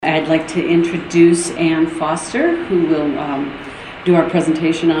I'd like to introduce Ann Foster, who will do our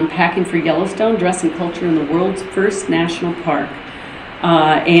presentation on Packing for Yellowstone, Dress and Culture in the World's First National Park.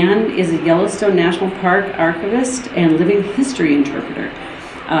 Ann is a Yellowstone National Park archivist and living history interpreter.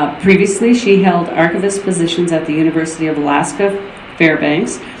 Previously, she held archivist positions at the University of Alaska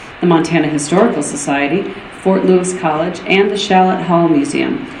Fairbanks, the Montana Historical Society, Fort Lewis College, and the Shallot Hall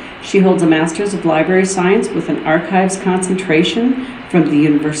Museum. She holds a Master's of Library Science with an Archives concentration from the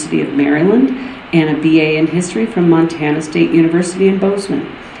University of Maryland and a BA in History from Montana State University in Bozeman.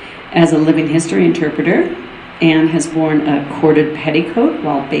 As a living history interpreter, Ann has worn a corded petticoat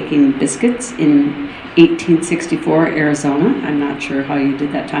while baking biscuits in 1864 Arizona. I'm not sure how you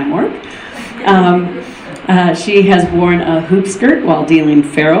did that time work. She has worn a hoop skirt while dealing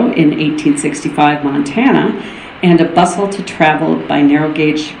faro in 1865 Montana, and a bustle to travel by narrow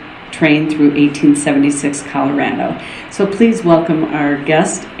gauge train through 1876 Colorado. So please welcome our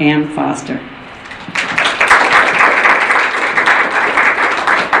guest, Ann Foster.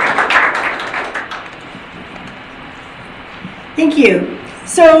 Thank you.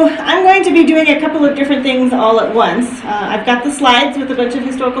 So I'm going to be doing a couple of different things all at once. I've got the slides with a bunch of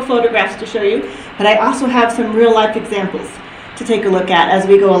historical photographs to show you, but I also have some real-life examples to take a look at as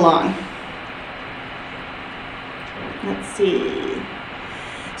we go along. Let's see.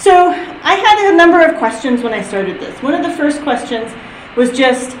 So I had a number of questions when I started this. One of the first questions was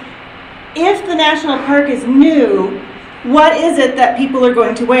just, if the national park is new, what is it that people are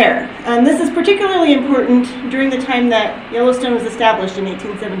going to wear? And this is particularly important during the time that Yellowstone was established in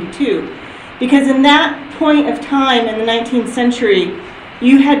 1872, because in that point of time in the 19th century,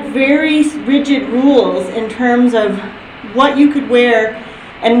 you had very rigid rules in terms of what you could wear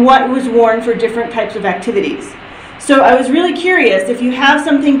and what was worn for different types of activities. So I was really curious, if you have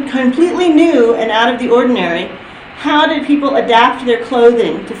something completely new and out of the ordinary, how did people adapt their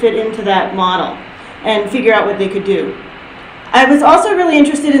clothing to fit into that model and figure out what they could do? I was also really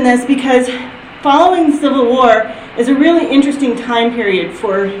interested in this because following the Civil War is a really interesting time period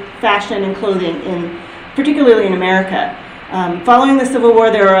for fashion and clothing, particularly in America. Following the Civil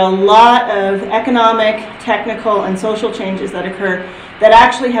War, there are a lot of economic, technical, and social changes that occur that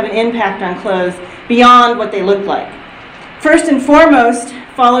actually have an impact on clothes beyond what they look like. First and foremost,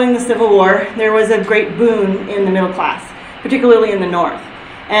 following the Civil War, there was a great boom in the middle class, particularly in the North.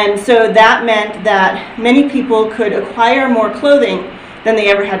 And so that meant that many people could acquire more clothing than they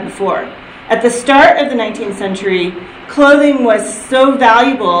ever had before. At the start of the 19th century, clothing was so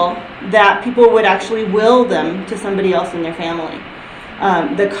valuable that people would actually will them to somebody else in their family.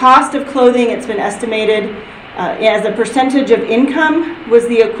 The cost of clothing, it's been estimated as a percentage of income, was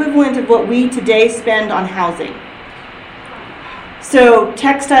the equivalent of what we today spend on housing. So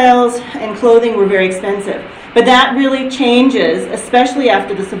textiles and clothing were very expensive. But that really changes, especially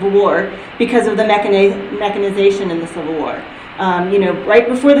after the Civil War, because of the mechanization in the Civil War. Right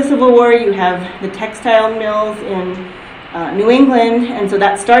before the Civil War, you have the textile mills in New England, and so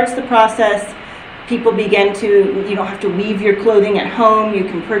that starts the process. People begin to, you don't have to weave your clothing at home. You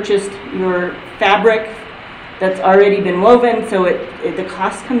can purchase your fabric that's already been woven, so the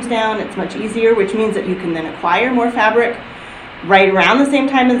cost comes down. It's much easier, which means that you can then acquire more fabric. Right around the same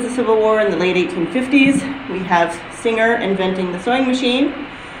time as the Civil War, in the late 1850s, we have Singer inventing the sewing machine.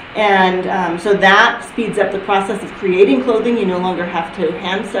 And so that speeds up the process of creating clothing. You no longer have to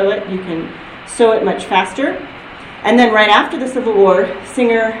hand sew it. You can sew it much faster. And then right after the Civil War,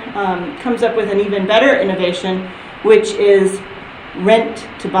 Singer comes up with an even better innovation, which is rent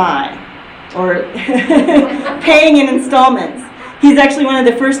to buy, or paying in installments. He's actually one of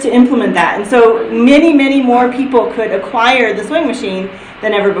the first to implement that. And so many, many more people could acquire the sewing machine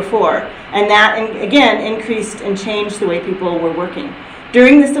than ever before. And that, again, increased and changed the way people were working.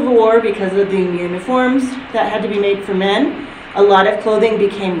 During the Civil War, because of the uniforms that had to be made for men, a lot of clothing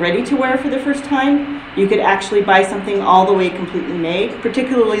became ready to wear for the first time. You could actually buy something all the way completely made,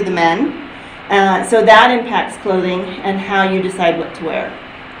 particularly the men. So that impacts clothing and how you decide what to wear.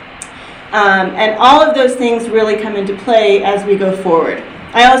 And all of those things really come into play as we go forward.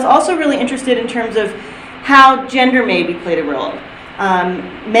 I was also really interested in terms of how gender maybe played a role.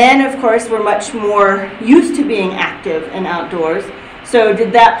 Men, of course, were much more used to being active and outdoors. So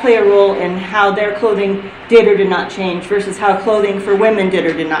did that play a role in how their clothing did or did not change versus how clothing for women did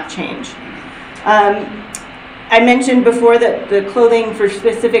or did not change? I mentioned before that the clothing for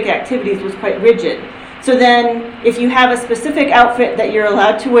specific activities was quite rigid. So then if you have a specific outfit that you're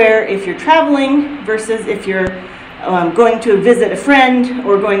allowed to wear if you're traveling versus if you're going to visit a friend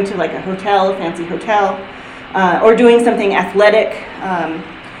or going to like a hotel, a fancy hotel, or doing something athletic,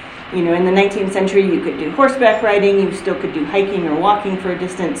 You know, in the 19th century, you could do horseback riding, you still could do hiking or walking for a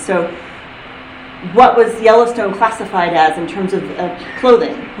distance. So what was Yellowstone classified as in terms of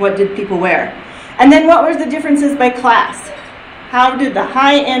clothing? What did people wear? And then what were the differences by class? How did the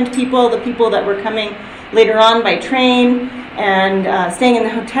high-end people, the people that were coming later on by train and staying in the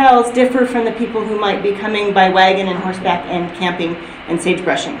hotels, differ from the people who might be coming by wagon and horseback and camping and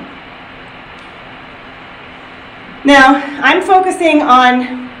sagebrushing? Now, I'm focusing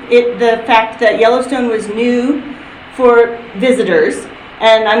on the fact that Yellowstone was new for visitors,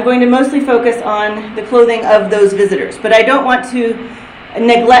 and I'm going to mostly focus on the clothing of those visitors. But I don't want to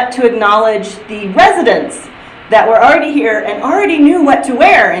neglect to acknowledge the residents that were already here and already knew what to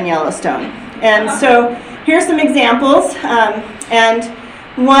wear in Yellowstone. And so here's some examples. And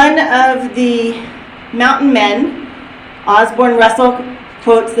one of the mountain men, Osborne Russell,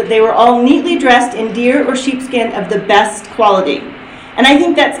 quotes that they were all neatly dressed in deer or sheepskin of the best quality. And I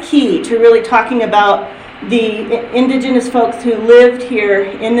think that's key to really talking about the indigenous folks who lived here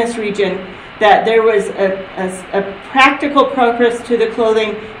in this region, that there was a practical purpose to the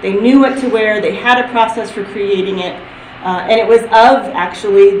clothing. They knew what to wear. They had a process for creating it. And it was of,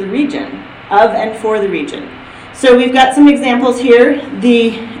 actually, the region, of and for the region. So we've got some examples here.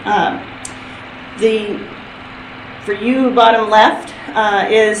 For you, bottom left,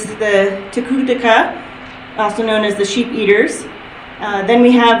 is the Tukutaka, also known as the sheep eaters. Then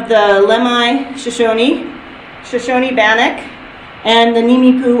we have the Lemhi Shoshone Bannock, and the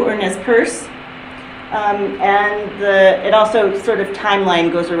Nimipu or Nez Perce. And it also sort of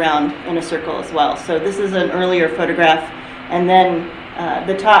timeline goes around in a circle as well. So this is an earlier photograph, and then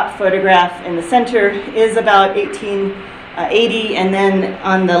the top photograph in the center is about 1880, and then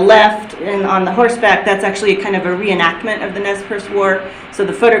on the left and on the horseback, that's actually kind of a reenactment of the Nez Perce War. So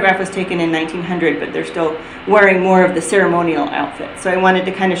the photograph was taken in 1900, but they're still wearing more of the ceremonial outfit. So I wanted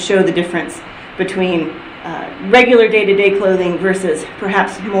to kind of show the difference between regular day-to-day clothing versus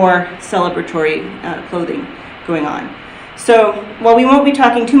perhaps more celebratory clothing going on. So while we won't be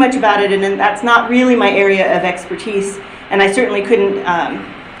talking too much about it, and that's not really my area of expertise, and I certainly couldn't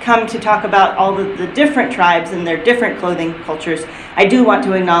come to talk about all of the different tribes and their different clothing cultures, I do want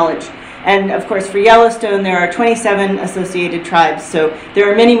to acknowledge. And of course for Yellowstone there are 27 associated tribes, so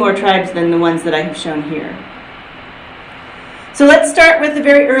there are many more tribes than the ones that I have shown here. So let's start with the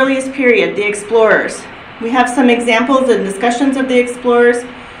very earliest period, the explorers. We have some examples and discussions of the explorers.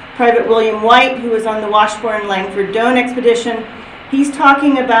 Private William White, who was on the Washburn-Langford-Doane expedition, he's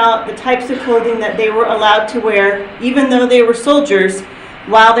talking about the types of clothing that they were allowed to wear, even though they were soldiers,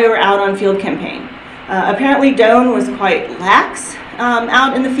 while they were out on field campaign. Apparently Doane was quite lax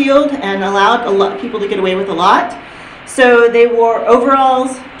out in the field and allowed a lot of people to get away with a lot. So they wore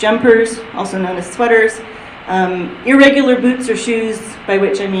overalls, jumpers, also known as sweaters, irregular boots or shoes, by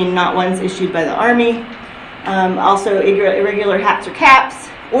which I mean not ones issued by the Army, also irregular hats or caps,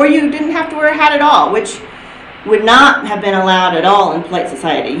 or you didn't have to wear a hat at all, which would not have been allowed at all in polite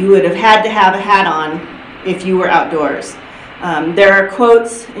society. You would have had to have a hat on if you were outdoors. There are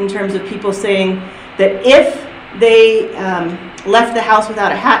quotes in terms of people saying that if they left the house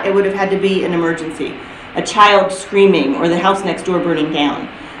without a hat, it would have had to be an emergency, a child screaming or the house next door burning down.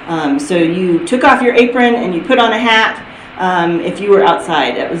 So you took off your apron and you put on a hat if you were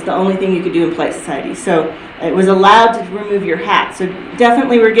outside. It was the only thing you could do in polite society. So it was allowed to remove your hat. So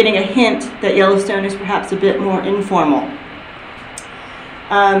definitely we're getting a hint that Yellowstone is perhaps a bit more informal.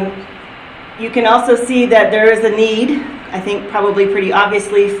 You can also see that there is a need, I think probably pretty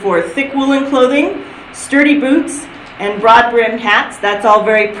obviously, for thick woolen clothing, sturdy boots, and broad-brimmed hats. That's all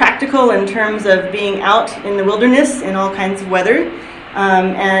very practical in terms of being out in the wilderness in all kinds of weather.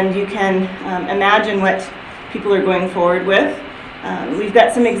 And you can imagine what people are going forward with. We've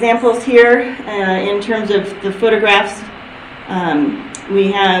got some examples here in terms of the photographs.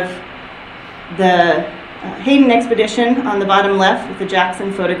 We have the Hayden expedition on the bottom left with the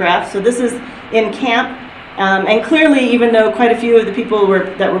Jackson photograph. So this is in camp. And clearly, even though quite a few of the people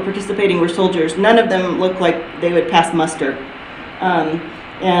that were participating were soldiers, none of them looked like they would pass muster.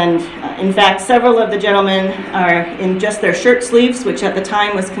 In fact, several of the gentlemen are in just their shirt sleeves, which at the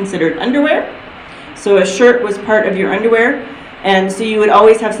time was considered underwear. So a shirt was part of your underwear, and so you would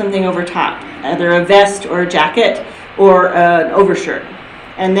always have something over top, either a vest or a jacket or an overshirt.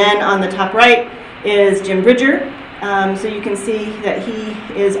 And then on the top right is Jim Bridger. So you can see that he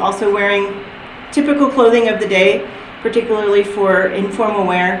is also wearing typical clothing of the day, particularly for informal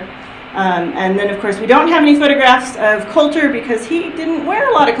wear. And then, of course, we don't have any photographs of Coulter because he didn't wear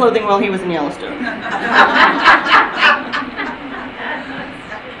a lot of clothing while he was in Yellowstone.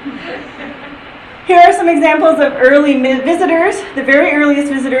 Here are some examples of early visitors. The very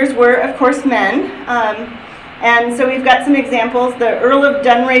earliest visitors were, of course, men. And so we've got some examples. The Earl of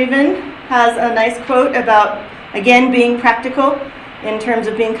Dunraven has a nice quote about, again, being practical in terms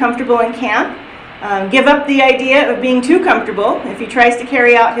of being comfortable in camp. Give up the idea of being too comfortable if he tries to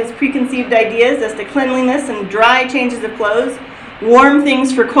carry out his preconceived ideas as to cleanliness and dry changes of clothes, warm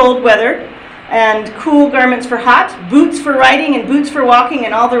things for cold weather, and cool garments for hot, boots for riding and boots for walking,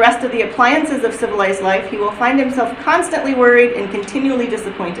 and all the rest of the appliances of civilized life. He will find himself constantly worried and continually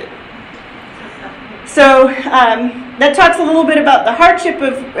disappointed. So that talks a little bit about the hardship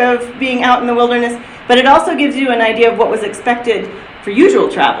of being out in the wilderness, but it also gives you an idea of what was expected for usual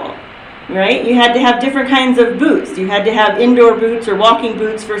travel, right? You had to have different kinds of boots. You had to have indoor boots or walking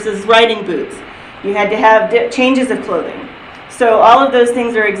boots versus riding boots. You had to have changes of clothing. So all of those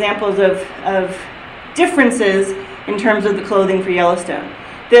things are examples of differences in terms of the clothing for Yellowstone.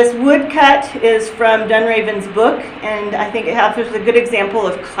 This woodcut is from Dunraven's book, and I think it offers a good example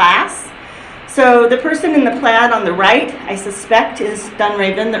of class. So the person in the plaid on the right, I suspect, is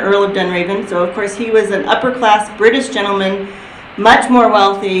Dunraven, the Earl of Dunraven. So of course he was an upper class British gentleman, much more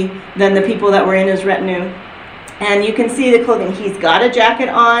wealthy than the people that were in his retinue. And you can see the clothing. He's got a jacket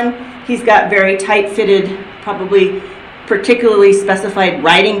on. He's got very tight-fitted, probably particularly specified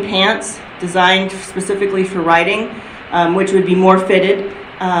riding pants designed specifically for riding, which would be more fitted.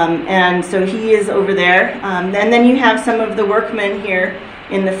 And so he is over there. And then you have some of the workmen here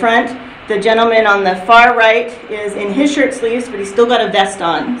in the front. The gentleman on the far right is in his shirt sleeves, but he's still got a vest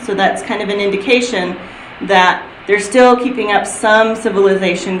on. So that's kind of an indication that they're still keeping up some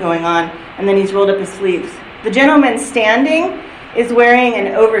civilization going on. And then he's rolled up his sleeves. The gentleman standing is wearing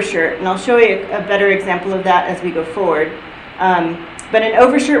an overshirt, and I'll show you a better example of that as we go forward. But an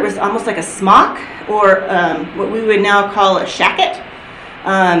overshirt was almost like a smock, or what we would now call a shacket.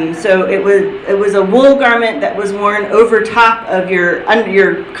 So it was a wool garment that was worn over top of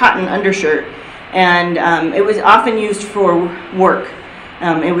your cotton undershirt, and it was often used for work.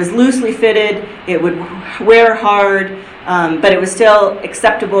 It was loosely fitted, it would wear hard, but it was still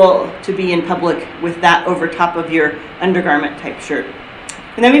acceptable to be in public with that over top of your undergarment type shirt.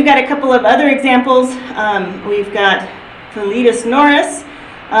 And then we've got a couple of other examples. We've got Philetus Norris,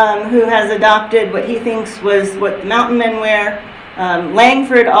 who has adopted what he thinks was what the mountain men wear.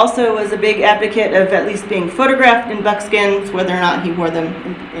 Langford also was a big advocate of at least being photographed in buckskins, whether or not he wore them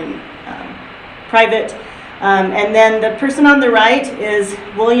in private. And then the person on the right is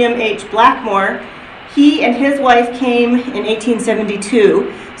William H. Blackmore. He and his wife came in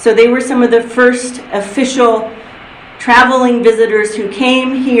 1872, so they were some of the first official traveling visitors who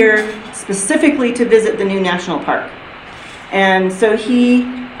came here specifically to visit the new national park. And so he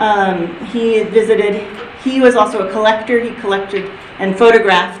visited. He was also a collector. He collected and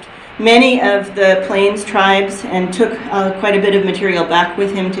photographed many of the Plains tribes and took quite a bit of material back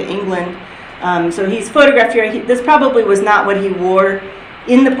with him to England. So he's photographed here. This probably was not what he wore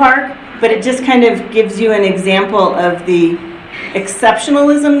in the park, but it just kind of gives you an example of the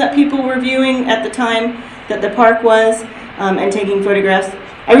exceptionalism that people were viewing at the time that the park was, and taking photographs.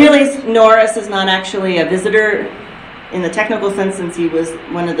 I realize Norris is not actually a visitor in the technical sense, since he was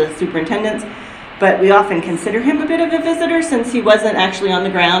one of the superintendents, but we often consider him a bit of a visitor since he wasn't actually on the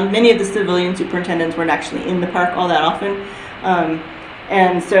ground. Many of the civilian superintendents weren't actually in the park all that often.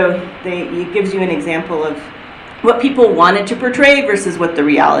 And so it gives you an example of what people wanted to portray versus what the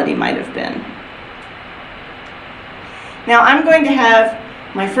reality might have been. Now I'm going to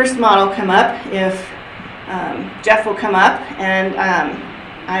have my first model come up, if Jeff will come up, and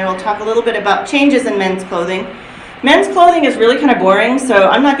I will talk a little bit about changes in men's clothing. Men's clothing is really kind of boring, so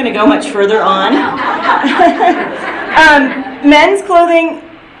I'm not going to go much further on. Men's clothing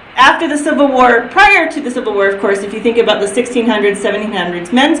after the Civil War, prior to the Civil War, of course, if you think about the 1600s,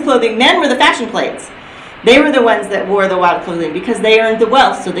 1700s, men's clothing, men were the fashion plates. They were the ones that wore the wild clothing because they earned the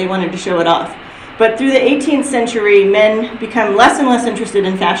wealth, so they wanted to show it off. But through the 18th century, men become less and less interested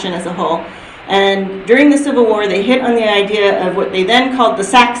in fashion as a whole. And during the Civil War, they hit on the idea of what they then called the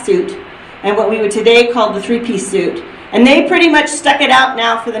sack suit, and what we would today call the three-piece suit. And they pretty much stuck it out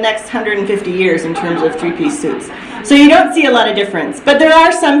now for the next 150 years in terms of three-piece suits. So you don't see a lot of difference. But there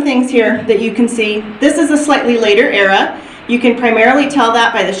are some things here that you can see. This is a slightly later era. You can primarily tell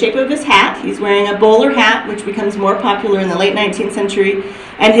that by the shape of his hat. He's wearing a bowler hat, which becomes more popular in the late 19th century,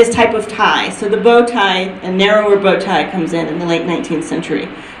 and his type of tie. So the bow tie, a narrower bow tie, comes in the late 19th century.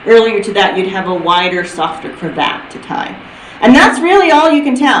 Earlier to that, you'd have a wider, softer cravat to tie. And that's really all you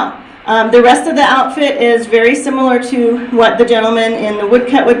can tell. The rest of the outfit is very similar to what the gentleman in the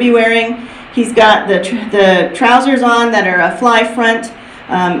woodcut would be wearing. He's got the trousers on that are a fly front,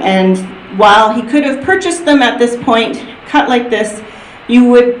 and while he could have purchased them at this point, cut like this,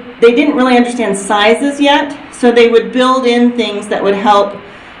 they didn't really understand sizes yet, so they would build in things that would help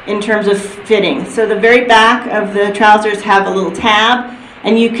in terms of fitting. So the very back of the trousers have a little tab,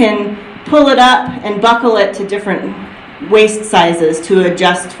 and you can pull it up and buckle it to different waist sizes to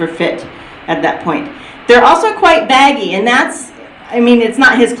adjust for fit at that point. They're also quite baggy, and it's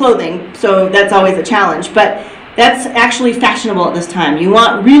not his clothing, so that's always a challenge, but that's actually fashionable at this time. You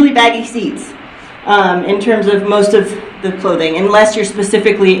want really baggy seats in terms of most of the clothing, unless you're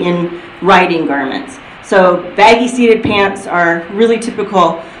specifically in riding garments. So baggy seated pants are really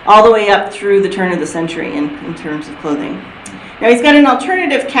typical all the way up through the turn of the century in terms of clothing. Now he's got an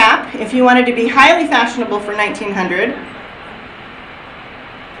alternative cap if you wanted to be highly fashionable for 1900.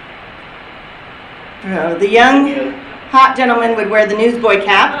 The young, hot gentleman would wear the newsboy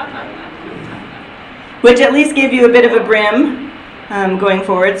cap, which at least gave you a bit of a brim going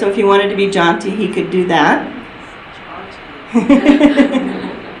forward. So if you wanted to be jaunty, he could do that.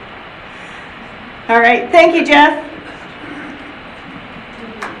 All right, thank you, Jeff.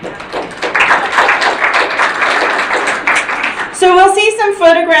 So we'll see some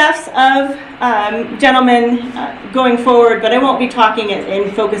photographs of gentlemen going forward, but I won't be talking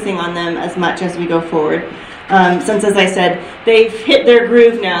and focusing on them as much as we go forward. Since, as I said, they've hit their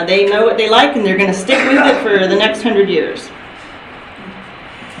groove now. They know what they like, and they're going to stick with it for the next 100 years.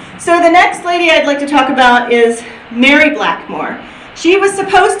 So the next lady I'd like to talk about is Mary Blackmore. She was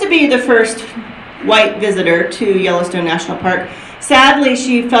supposed to be the first white visitor to Yellowstone National Park. Sadly,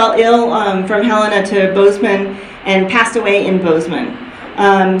 she fell ill from Helena to Bozeman and passed away in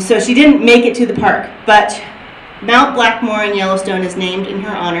Bozeman. So she didn't make it to the park, but Mount Blackmore in Yellowstone is named in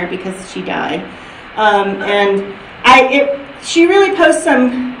her honor because she died. She really posed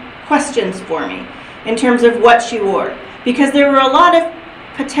some questions for me in terms of what she wore, because there were a lot of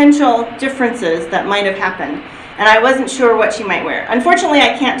potential differences that might have happened, and I wasn't sure what she might wear. Unfortunately,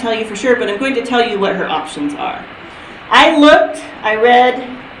 I can't tell you for sure, but I'm going to tell you what her options are. I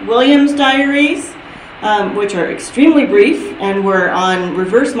read Williams' diaries, which are extremely brief and were on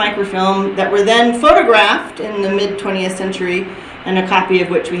reverse microfilm that were then photographed in the mid-20th century, and a copy of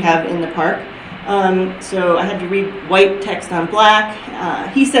which we have in the park. So I had to read white text on black.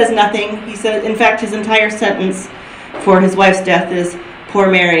 He says nothing. He says, in fact, his entire sentence for his wife's death is, "Poor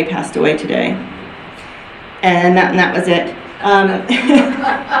Mary passed away today." And that was it.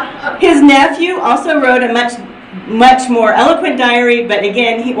 His nephew also wrote a much more eloquent diary, but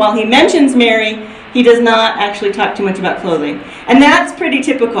again, while he mentions Mary, he does not actually talk too much about clothing. And that's pretty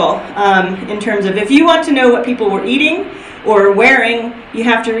typical in terms of, if you want to know what people were eating or wearing, you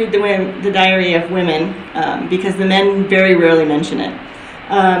have to read the diary of women, because the men very rarely mention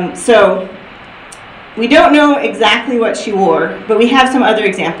it. So we don't know exactly what she wore, but we have some other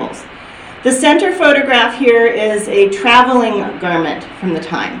examples. The center photograph here is a traveling garment from the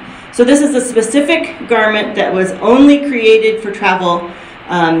time. So this is a specific garment that was only created for travel,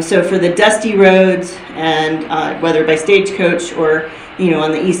 so for the dusty roads, and whether by stagecoach or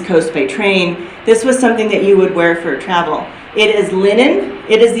on the East Coast by train, this was something that you would wear for travel. It is linen.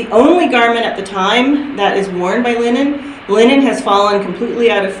 It is the only garment at the time that is worn by linen. Linen has fallen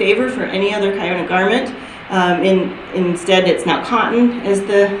completely out of favor for any other kind of garment. Instead, it's now cotton is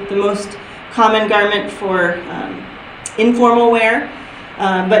the most common garment for informal wear.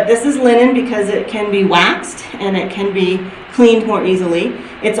 But this is linen because it can be waxed and it can be cleaned more easily.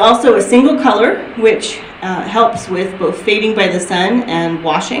 It's also a single color, which helps with both fading by the sun and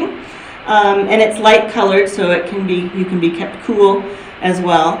washing. And it's light colored, so you can be kept cool as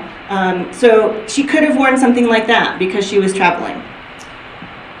well. So she could have worn something like that because she was traveling.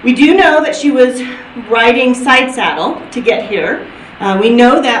 We do know that she was riding side saddle to get here. We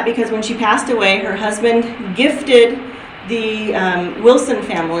know that because when she passed away, her husband gifted the Wilson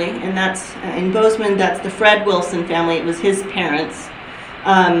family, and that's in Bozeman, that's the Fred Wilson family. It was his parents.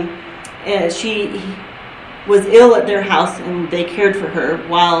 She was ill at their house, and they cared for her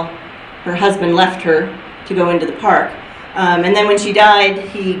while her husband left her to go into the park. And then when she died,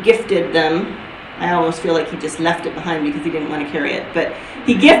 he gifted them. I almost feel like he just left it behind because he didn't want to carry it. But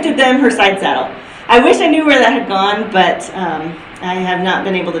he gifted them her side saddle. I wish I knew where that had gone, but I have not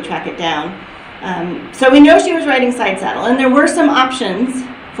been able to track it down. So we know she was riding side saddle, and there were some options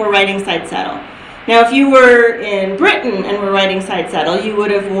for riding side saddle. Now, if you were in Britain and were riding side saddle, you would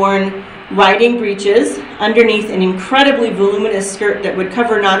have worn riding breeches underneath an incredibly voluminous skirt that would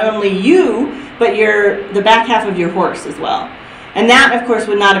cover not only you, but the back half of your horse as well. And that, of course,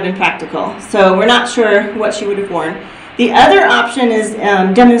 would not have been practical. So we're not sure what she would have worn. The other option is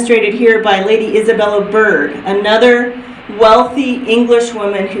demonstrated here by Lady Isabella Bird, another wealthy English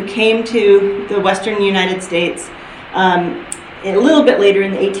woman who came to the western United States a little bit later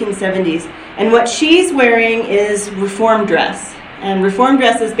in the 1870s. And what she's wearing is reform dress. And reform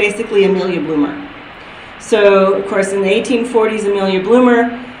dress is basically Amelia Bloomer. So, of course, in the 1840s, Amelia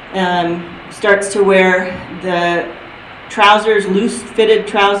Bloomer starts to wear the trousers, loose-fitted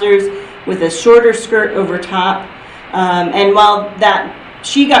trousers with a shorter skirt over top. And while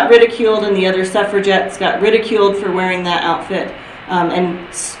she got ridiculed and the other suffragettes got ridiculed for wearing that outfit and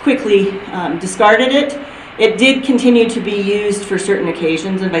quickly discarded it, it did continue to be used for certain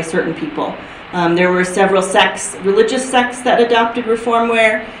occasions and by certain people. There were several religious sects that adopted reform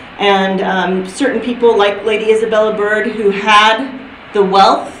wear, and certain people like Lady Isabella Bird, who had the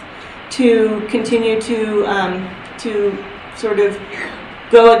wealth to continue to sort of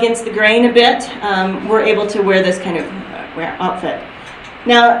go against the grain a bit, were able to wear this kind of outfit.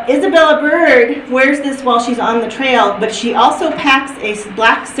 Now, Isabella Bird wears this while she's on the trail, but she also packs a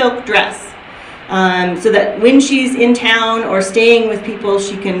black silk dress so that when she's in town or staying with people,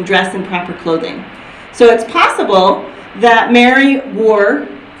 she can dress in proper clothing. So it's possible that Mary wore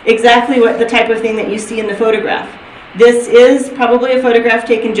exactly the type of thing that you see in the photograph. This is probably a photograph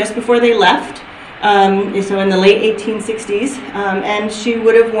taken just before they left, so in the late 1860s, and she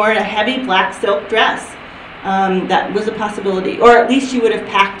would have worn a heavy black silk dress. That was a possibility, or at least she would have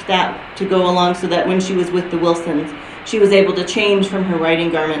packed that to go along so that when she was with the Wilsons, she was able to change from her riding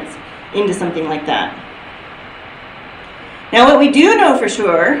garments into something like that. Now, what we do know for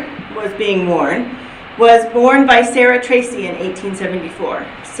sure was worn by Sarah Tracy in 1874.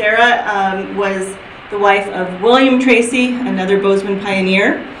 Sarah was the wife of William Tracy, another Bozeman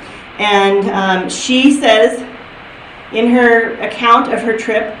pioneer, and she says in her account of her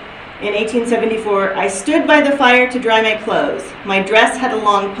trip in 1874, "I stood by the fire to dry my clothes. My dress had a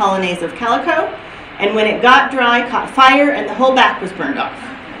long polonaise of calico, and when it got dry, caught fire, and the whole back was burned off."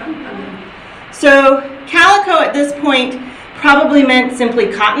 So calico at this point probably meant simply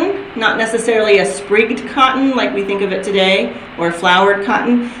cotton, not necessarily a sprigged cotton like we think of it today, or flowered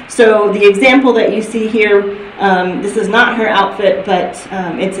cotton. So the example that you see here, this is not her outfit, but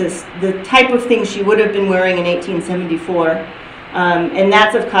it's the type of thing she would have been wearing in 1874. And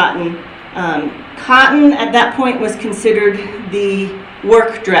that's of cotton. Cotton at that point was considered the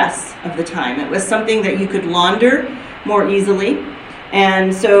work dress of the time. It was something that you could launder more easily,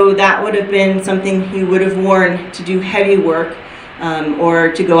 and so that would have been something you would have worn to do heavy work or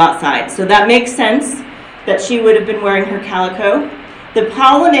to go outside. So that makes sense that she would have been wearing her calico. The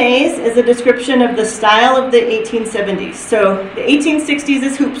polonaise is a description of the style of the 1870s. So the 1860s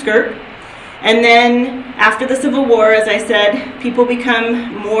is hoop skirt. And then after the Civil War, as I said, people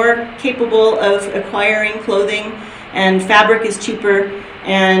become more capable of acquiring clothing, and fabric is cheaper,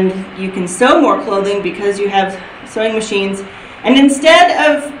 and you can sew more clothing because you have sewing machines. And instead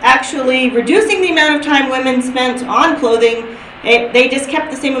of actually reducing the amount of time women spent on clothing, they just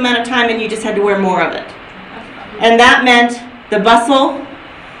kept the same amount of time and you just had to wear more of it. And that meant the bustle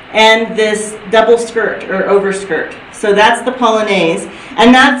and this double skirt or overskirt. So that's the polonaise,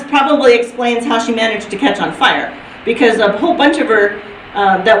 and that probably explains how she managed to catch on fire, because a whole bunch of her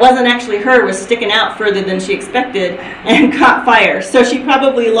that wasn't actually her was sticking out further than she expected and caught fire. So she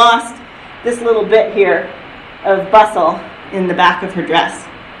probably lost this little bit here of bustle in the back of her dress.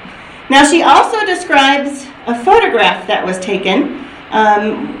 Now, she also describes a photograph that was taken.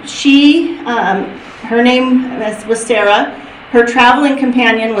 Her name was Sarah. Her traveling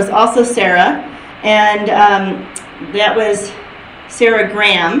companion was also Sarah, and that was Sarah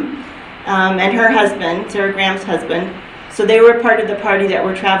Graham and her husband, Sarah Graham's husband. So they were part of the party that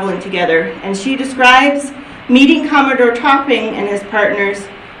were traveling together. And she describes meeting Commodore Topping and his partners.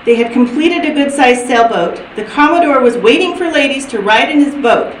 They had completed a good-sized sailboat. The Commodore was waiting for ladies to ride in his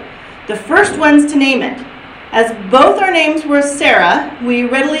boat, the first ones to name it. As both our names were Sarah, we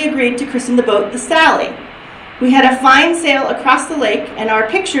readily agreed to christen the boat the Sally. We had a fine sail across the lake, and our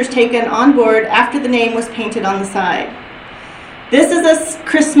pictures taken on board after the name was painted on the side. This is a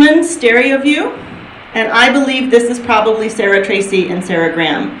Chrisman stereo view, and I believe this is probably Sarah Tracy and Sarah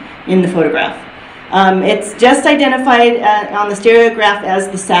Graham in the photograph. It's just identified on the stereograph as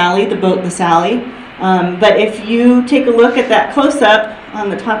the Sally, the boat the Sally. But if you take a look at that close-up on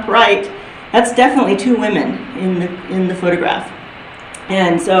the top right, that's definitely two women in the photograph.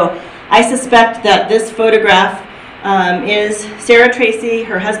 And so I suspect that this photograph is Sarah Tracy,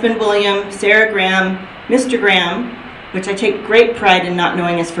 her husband William, Sarah Graham, Mr. Graham, which I take great pride in not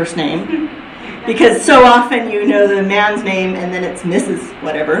knowing his first name, because so often you know the man's name and then it's Mrs.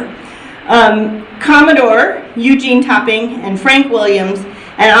 whatever. Commodore Eugene Topping and Frank Williams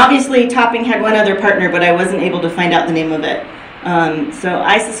And obviously Topping had one other partner, but I wasn't able to find out the name of it. So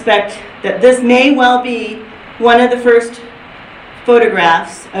I suspect that this may well be one of the first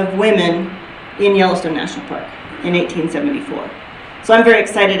photographs of women in Yellowstone National Park in 1874. So I'm very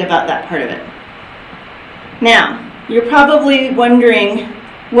excited about that part of it. Now, you're probably wondering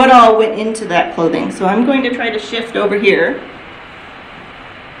what all went into that clothing. So I'm going to try to shift over here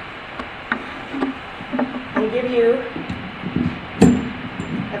and give you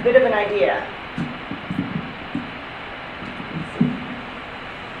a bit of an idea.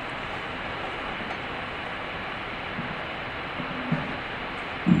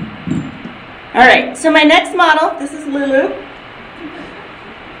 All right, so my next model, this is Lulu.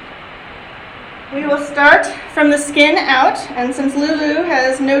 We will start from the skin out, and since Lulu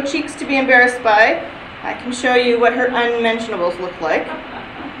has no cheeks to be embarrassed by, I can show you what her unmentionables look like.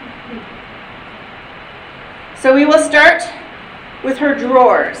 So we will start with her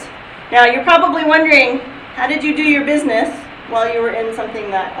drawers. Now you're probably wondering, how did you do your business while you were in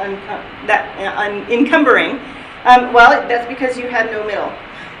something that encumbering? Well, that's because you had no middle.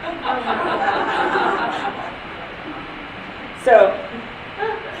 So,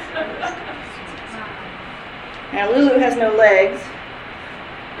 now Lulu has no legs,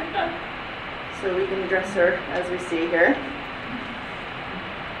 so we can dress her as we see here.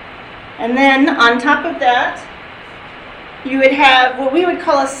 And then on top of that, you would have what we would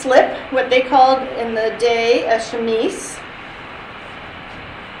call a slip, what they called in the day a chemise.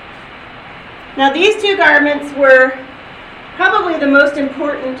 Now these two garments were probably the most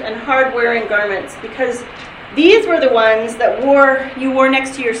important and hard-wearing garments because these were the ones that you wore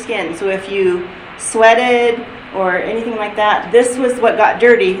next to your skin. So if you sweated or anything like that, this was what got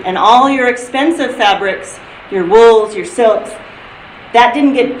dirty. And all your expensive fabrics, your wools, your silks, that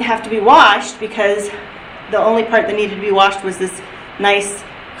didn't have to be washed because the only part that needed to be washed was this nice,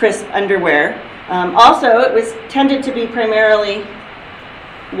 crisp underwear. Also, it was tended to be primarily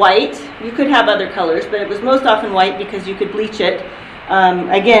white. You could have other colors, but it was most often white because you could bleach it,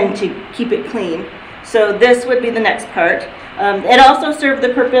 again, to keep it clean. So this would be the next part. It also served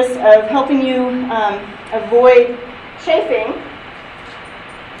the purpose of helping you avoid chafing.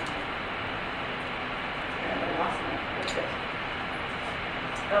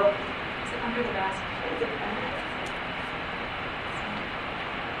 Oh, is it under the basket?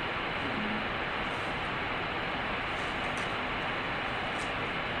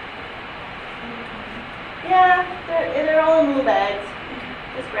 Yeah, they're all in little bags.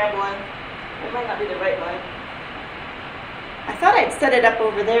 Just grab one. It might not be the right one. I thought I'd set it up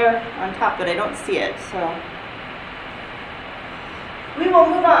over there on top, but I don't see it, so. We will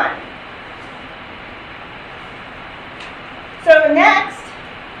move on. So next,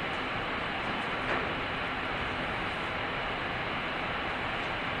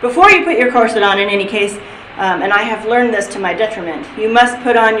 before you put your corset on, in any case, and I have learned this to my detriment, you must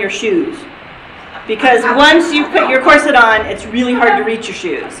put on your shoes. Because once you put your corset on, it's really hard to reach your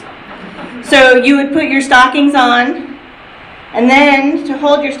shoes. So you would put your stockings on, and then to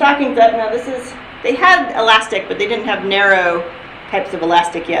hold your stockings up, now they had elastic, but they didn't have narrow types of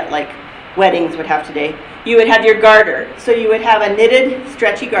elastic yet, like weddings would have today. You would have your garter. So you would have a knitted,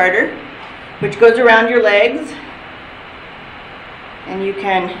 stretchy garter, which goes around your legs, and you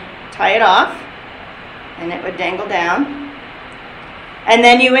can tie it off, and it would dangle down. And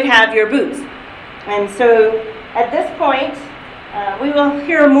then you would have your boots. And so at this point, we will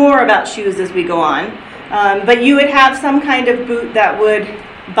hear more about shoes as we go on, but you would have some kind of boot that would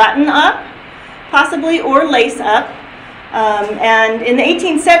button up, possibly, or lace up. And in the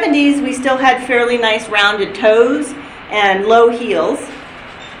 1870s, we still had fairly nice rounded toes and low heels.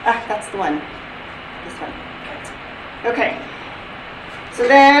 Ah, that's the one. This one. Okay. So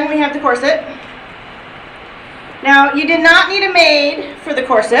then we have the corset. Now, you did not need a maid for the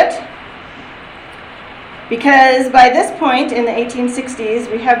corset, because by this point in the 1860s,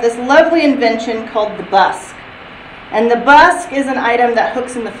 we have this lovely invention called the busk. And the busk is an item that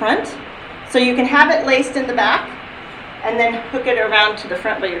hooks in the front, so you can have it laced in the back, and then hook it around to the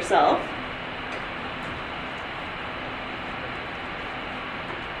front by yourself.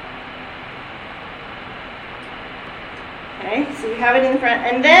 Okay, so you have it in the front,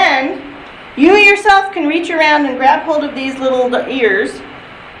 and then you yourself can reach around and grab hold of these little ears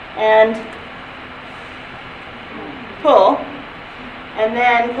and pull, and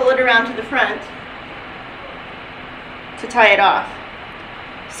then pull it around to the front to tie it off.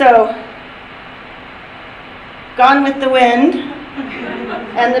 So, Gone with the Wind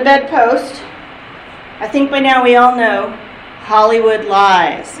and the bedpost. I think by now we all know Hollywood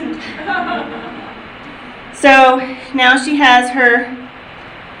lies. So now she has her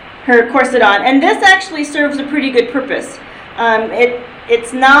her corset on. And this actually serves a pretty good purpose.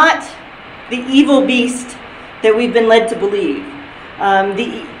 It's not the evil beast that we've been led to believe.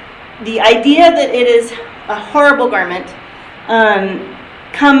 The idea that it is a horrible garment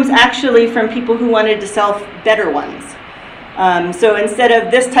comes actually from people who wanted to sell better ones. So instead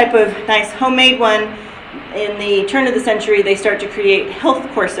of this type of nice homemade one, in the turn of the century, they start to create health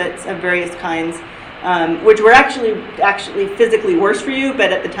corsets of various kinds, which were actually physically worse for you,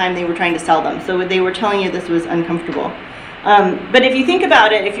 but at the time they were trying to sell them. So they were telling you this was uncomfortable. But if you think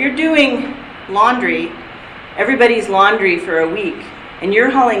about it, if you're doing laundry, everybody's laundry for a week, and you're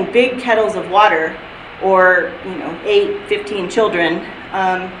hauling big kettles of water, or 8, 15 children,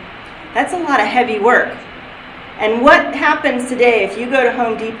 that's a lot of heavy work. And what happens today if you go to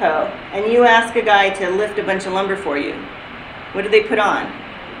Home Depot and you ask a guy to lift a bunch of lumber for you? What do they put on?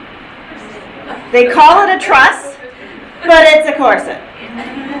 They call it a truss, but it's a corset.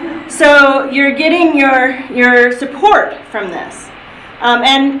 So you're getting your support from this.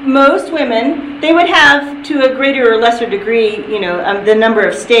 And most women, they would have, to a greater or lesser degree, the number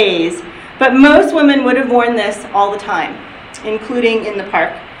of stays, but most women would have worn this all the time, including in the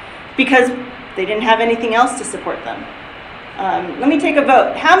park, because they didn't have anything else to support them. Let me take a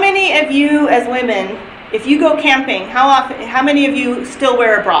vote. How many of you as women, if you go camping, how many of you still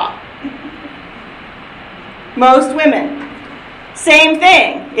wear a bra? Most women. Same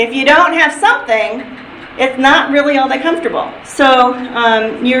thing. If you don't have something, it's not really all that comfortable. So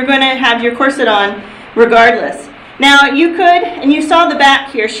you're going to have your corset on regardless. Now you could, and you saw the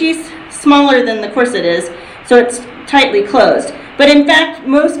back here, she's smaller than the corset is, so it's tightly closed. But in fact,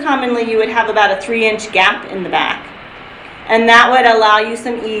 most commonly you would have about a 3-inch gap in the back. And that would allow you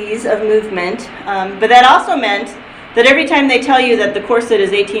some ease of movement. But that also meant that every time they tell you that the corset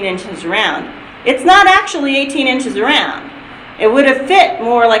is 18 inches around, it's not actually 18 inches around. It would have fit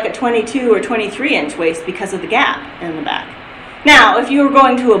more like a 22 or 23-inch waist because of the gap in the back. Now, if you were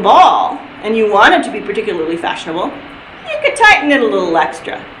going to a ball and you wanted to be particularly fashionable, you could tighten it a little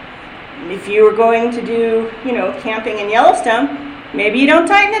extra. If you were going to do, camping in Yellowstone, maybe you don't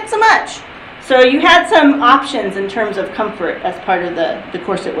tighten it so much. So you had some options in terms of comfort as part of the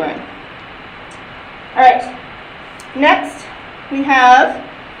corset wearing. All right, next we have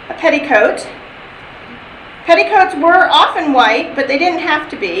a petticoat. Petticoats were often white, but they didn't have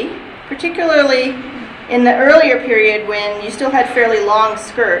to be, particularly in the earlier period when you still had fairly long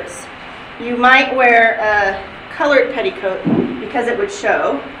skirts. You might wear a colored petticoat because it would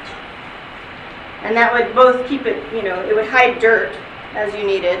show. And that would both keep it, it would hide dirt as you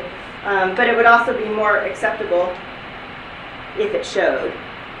needed, but it would also be more acceptable if it showed.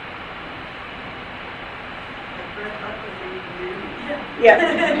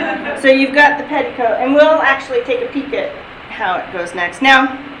 Yeah. So you've got the petticoat, and we'll actually take a peek at how it goes next.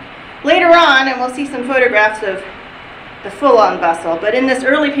 Now, later on, and we'll see some photographs of the full-on bustle, but in this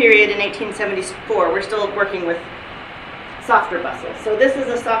early period in 1874, we're still working with softer bustle. So this is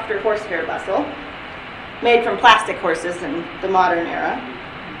a softer horsehair bustle, made from plastic horses in the modern era.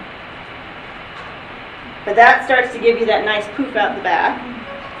 But that starts to give you that nice poof out the back.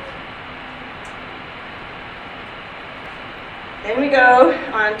 Then we go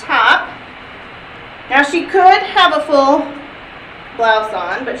on top. Now she could have a full blouse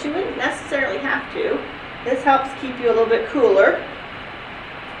on, but she wouldn't necessarily have to. This helps keep you a little bit cooler.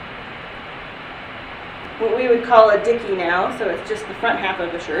 What we would call a dickie now, so it's just the front half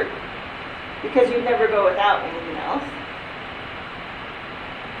of the shirt, because you'd never go without anything else.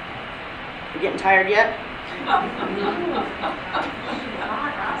 You getting tired yet?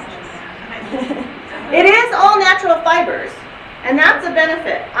 It is all natural fibers, and that's a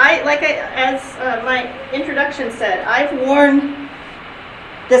benefit. As my introduction said, I've worn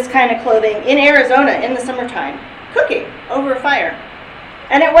this kind of clothing in Arizona in the summertime, cooking over a fire.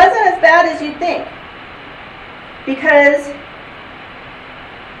 And it wasn't as bad as you'd think, because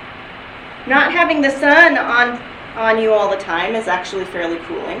not having the sun on you all the time is actually fairly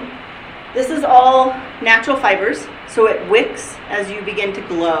cooling. This is all natural fibers, so it wicks as you begin to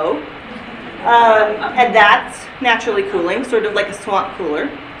glow. And that's naturally cooling, sort of like a swamp cooler.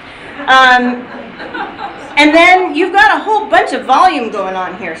 And then you've got a whole bunch of volume going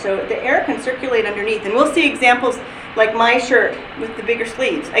on here, so the air can circulate underneath. And we'll see examples like my shirt with the bigger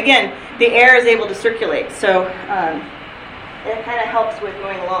sleeves. Again, the air is able to circulate, so it kind of helps with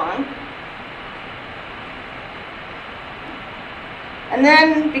going along. And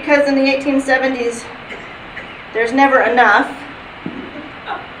then, because in the 1870s, there's never enough,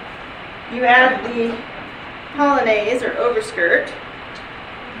 you add the polonaise or overskirt.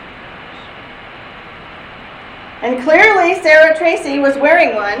 And clearly Sarah Tracy was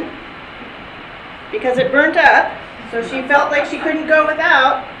wearing one, because it burnt up. So she felt like she couldn't go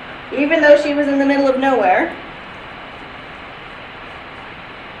without, even though she was in the middle of nowhere.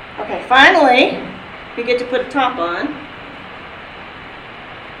 Okay, finally, we get to put a top on.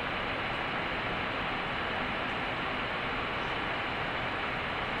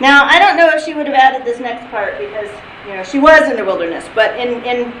 Now, I don't know if she would have added this next part because, you know, she was in the wilderness, but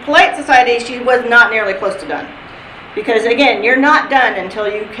in polite society, she was not nearly close to done. Because, again, you're not done until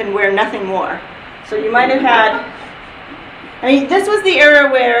you can wear nothing more. So you might have had, I mean, this was the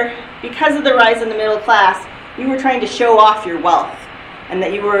era where, because of the rise in the middle class, you were trying to show off your wealth and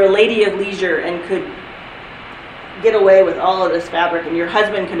that you were a lady of leisure and could get away with all of this fabric, and your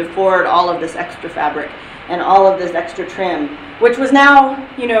husband could afford all of this extra fabric and all of this extra trim, which was now,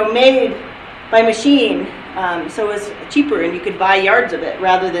 you know, made by machine, so it was cheaper and you could buy yards of it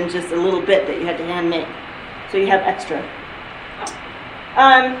rather than just a little bit that you had to hand make. So you have extra.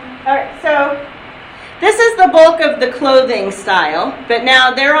 All right, so this is the bulk of the clothing style, but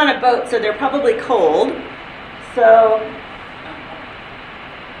now they're on a boat, so they're probably cold. So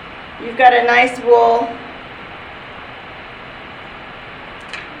you've got a nice wool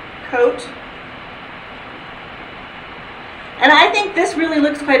coat. And I think this really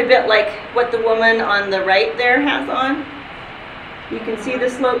looks quite a bit like what the woman on the right there has on. You can see the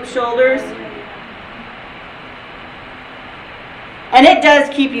sloped shoulders. And it does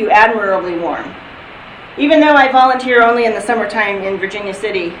keep you admirably warm. Even though I volunteer only in the summertime in Virginia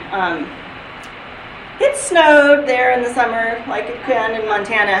City, it snowed there in the summer like it can in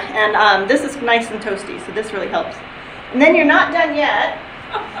Montana. And this is nice and toasty, so this really helps. And then you're not done yet.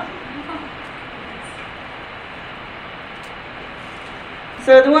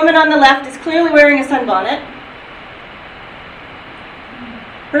 So the woman on the left is clearly wearing a sunbonnet.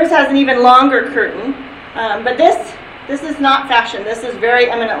 Hers has an even longer curtain, but this is not fashion. This is very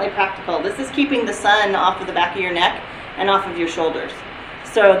eminently practical. This is keeping the sun off of the back of your neck and off of your shoulders.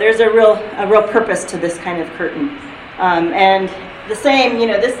 So there's a real purpose to this kind of curtain. And the same, you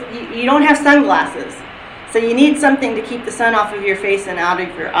know, you don't have sunglasses, so you need something to keep the sun off of your face and out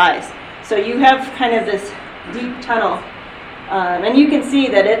of your eyes. So you have kind of this deep tunnel. And you can see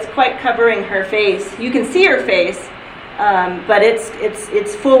that it's quite covering her face. You can see her face, but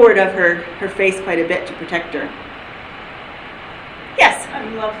it's forward of her face quite a bit to protect her. Yes?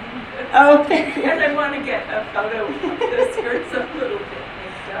 I'm loving this. Oh, thank you. And I want to get a photo of the skirts a little bit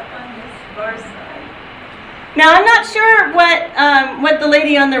mixed up on this far side. Now, I'm not sure what the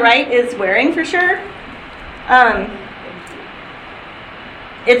lady on the right is wearing for sure.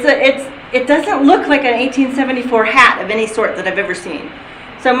 It doesn't look like an 1874 hat of any sort that I've ever seen.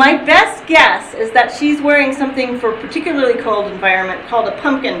 So my best guess is that she's wearing something for a particularly cold environment called a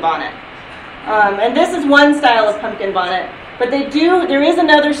pumpkin bonnet. And this is one style of pumpkin bonnet, but there is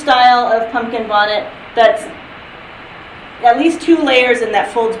another style of pumpkin bonnet that's at least 2 layers and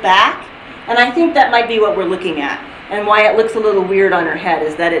that folds back. And I think that might be what we're looking at. And why it looks a little weird on her head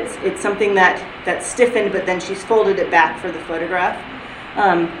is that it's something that's stiffened, but then she's folded it back for the photograph.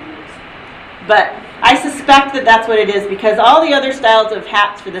 But I suspect that that's what it is because all the other styles of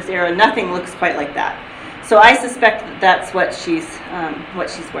hats for this era, nothing looks quite like that. So I suspect that that's what she's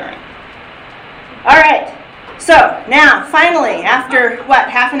wearing. All right. So now, finally, after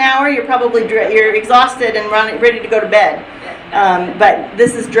half an hour, you're probably you're exhausted and ready to go to bed. But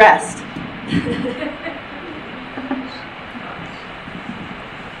this is dressed.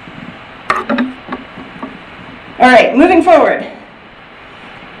 All right, moving forward.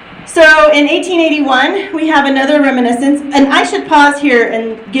 So in 1881, we have another reminiscence, and I should pause here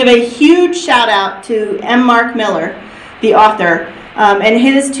and give a huge shout out to M. Mark Miller, the author, and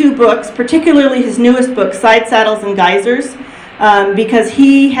his 2 books, particularly his newest book, Side Saddles and Geysers, because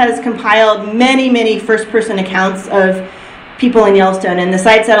he has compiled many, many first-person accounts of people in Yellowstone, and the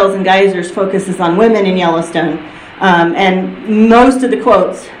Side Saddles and Geysers focuses on women in Yellowstone, and most of the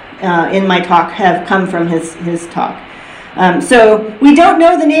quotes in my talk have come from his talk. So we don't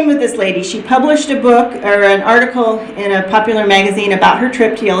know the name of this lady. She published a book or an article in a popular magazine about her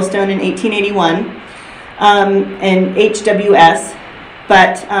trip to Yellowstone in 1881 in HWS.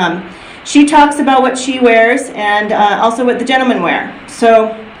 But she talks about what she wears and also what the gentlemen wear.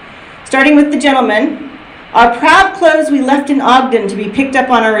 So starting with the gentlemen, our proud clothes we left in Ogden to be picked up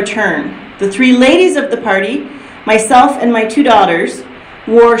on our return. The 3 ladies of the party, myself and my 2 daughters,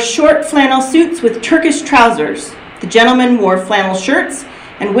 wore short flannel suits with Turkish trousers. The gentlemen wore flannel shirts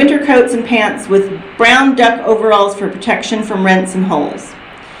and winter coats and pants with brown duck overalls for protection from rents and holes.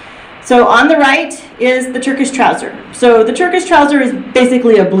 So on the right is the Turkish trouser. So the Turkish trouser is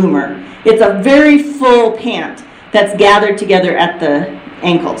basically a bloomer. It's a very full pant that's gathered together at the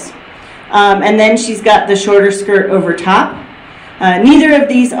ankles. And then she's got the shorter skirt over top. Neither of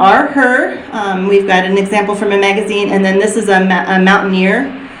these are her. We've got an example from a magazine, and then this is a mountaineer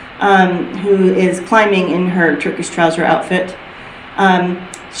who is climbing in her Turkish trouser outfit.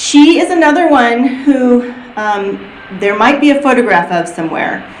 She is another one who there might be a photograph of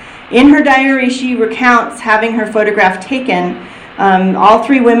somewhere. In her diary, she recounts having her photograph taken. All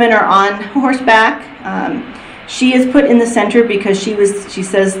three women are on horseback. She is put in the center because she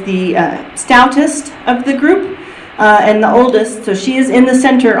says, the stoutest of the group and the oldest. So she is in the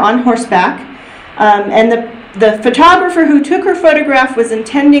center on horseback. And the photographer who took her photograph was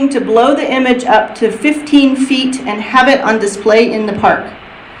intending to blow the image up to 15 feet and have it on display in the park.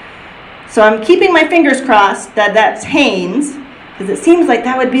 So I'm keeping my fingers crossed that that's Haynes, because it seems like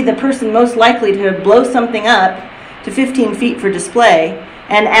that would be the person most likely to blow something up to 15 feet for display.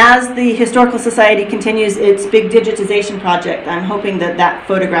 And as the Historical Society continues its big digitization project, I'm hoping that that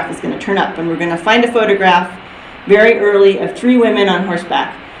photograph is going to turn up, and we're going to find a photograph very early of three women on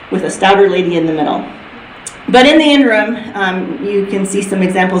horseback with a stouter lady in the middle. But in the interim, you can see some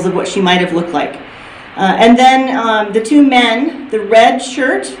examples of what she might have looked like. And then the two men, the red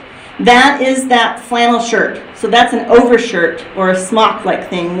shirt, that is that flannel shirt. So that's an overshirt or a smock-like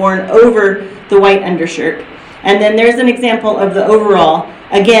thing worn over the white undershirt. And then there's an example of the overall.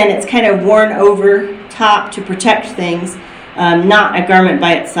 Again, it's kind of worn over top to protect things, not a garment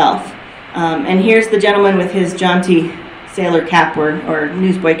by itself. And here's the gentleman with his jaunty sailor cap or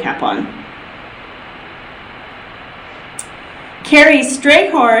newsboy cap on. Carrie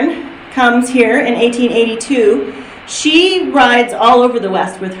Strayhorn comes here in 1882. She rides all over the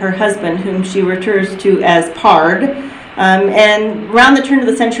West with her husband, whom she refers to as Pard. And around the turn of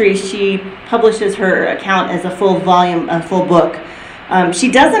the century, she publishes her account as a full volume, a full book. She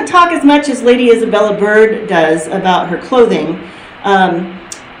doesn't talk as much as Lady Isabella Bird does about her clothing.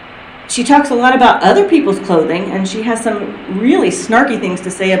 She talks a lot about other people's clothing, and she has some really snarky things to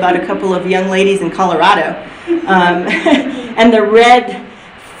say about a couple of young ladies in Colorado. And the red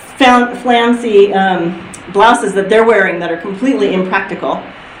flouncy blouses that they're wearing that are completely impractical.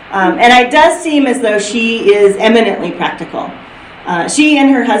 And it does seem as though she is eminently practical. She and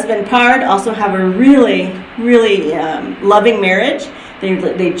her husband, Pard, also have a really, really loving marriage.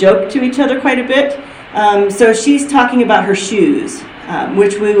 They joke to each other quite a bit. So she's talking about her shoes,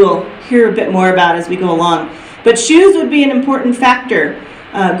 which we will hear a bit more about as we go along. But shoes would be an important factor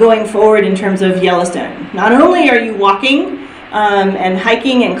going forward in terms of Yellowstone. Not only are you walking and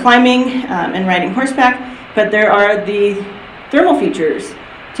hiking and climbing and riding horseback, but there are the thermal features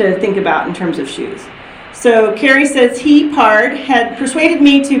to think about in terms of shoes. So Carrie says he, Pard, had persuaded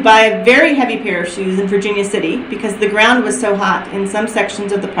me to buy a very heavy pair of shoes in Virginia City because the ground was so hot in some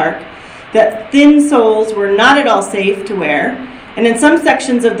sections of the park that thin soles were not at all safe to wear, and in some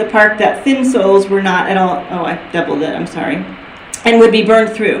sections of the park that thin soles were not at all, oh, I doubled it, I'm sorry, and would be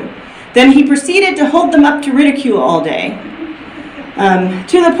burned through. Then he proceeded to hold them up to ridicule all day,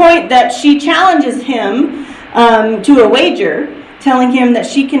 to the point that she challenges him to a wager, telling him that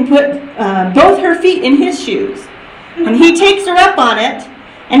she can put both her feet in his shoes. And he takes her up on it,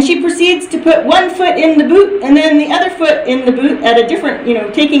 and she proceeds to put one foot in the boot and then the other foot in the boot at a different,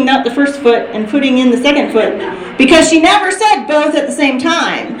 taking out the first foot and putting in the second foot, because she never said both at the same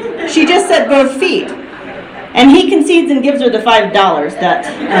time. She just said both feet. And he concedes and gives her the $5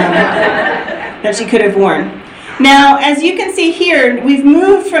 that she could have worn. Now, as you can see here, we've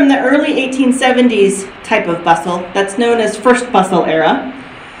moved from the early 1870s type of bustle, that's known as first bustle era,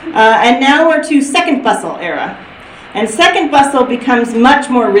 and now we're to second bustle era. And second bustle becomes much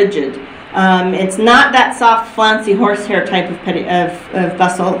more rigid. It's not that soft, flouncy horsehair type of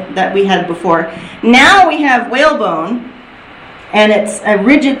bustle that we had before. Now we have whalebone, and it's a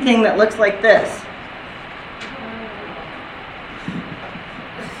rigid thing that looks like this.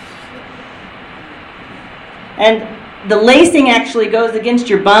 And the lacing actually goes against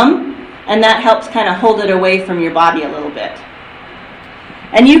your bum, and that helps kind of hold it away from your body a little bit.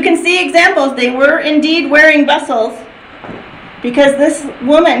 And you can see examples. They were indeed wearing bustles, because this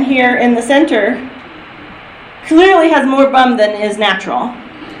woman here in the center clearly has more bum than is natural,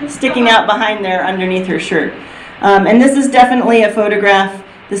 sticking out behind there underneath her shirt. And this is definitely a photograph.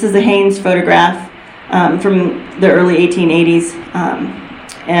 This is a Haynes photograph from the early 1880s.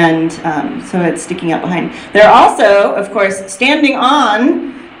 So it's sticking out behind. They're also, of course, standing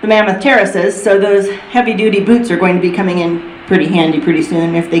on the Mammoth Terraces, so those heavy-duty boots are going to be coming in pretty handy pretty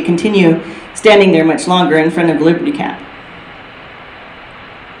soon if they continue standing there much longer in front of Liberty Cap.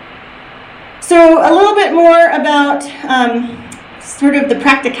 So a little bit more about sort of the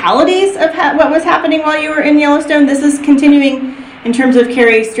practicalities of what was happening while you were in Yellowstone. This is continuing in terms of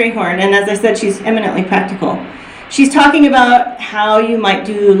Carrie Strayhorn, and as I said, she's eminently practical. She's talking about how you might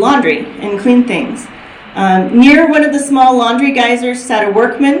do laundry and clean things. Near one of the small laundry geysers sat a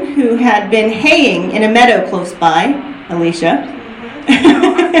workman who had been haying in a meadow close by, Alicia,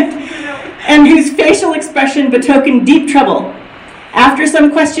 and whose facial expression betokened deep trouble. After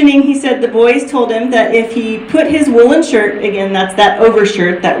some questioning, he said the boys told him that if he put his woolen shirt, again, that's that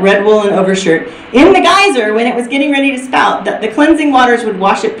overshirt, that red woolen overshirt, in the geyser when it was getting ready to spout, that the cleansing waters would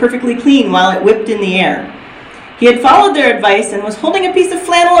wash it perfectly clean while it whipped in the air. He had followed their advice and was holding a piece of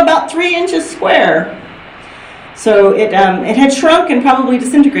flannel about 3 inches square. So it had shrunk and probably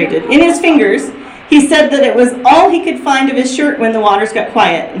disintegrated. In his fingers, he said that it was all he could find of his shirt when the waters got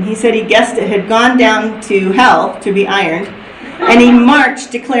quiet, and he said he guessed it had gone down to hell to be ironed. And he marched,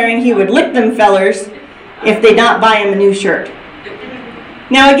 declaring he would lick them fellers if they'd not buy him a new shirt.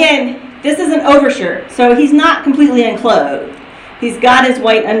 Now again, this is an overshirt, so he's not completely unclothed. He's got his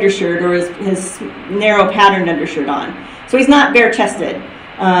white undershirt or his narrow patterned undershirt on. So he's not bare-chested.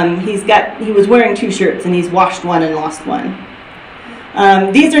 He was wearing 2 shirts, and he's washed one and lost one.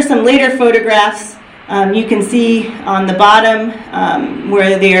 These are some later photographs. You can see on the bottom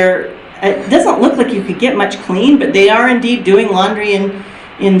where they're. It doesn't look like you could get much clean, but they are indeed doing laundry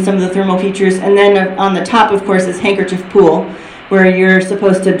in some of the thermal features. And then on the top, of course, is handkerchief pool, where you're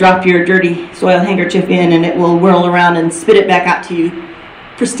supposed to drop your dirty soil handkerchief in, and it will whirl around and spit it back out to you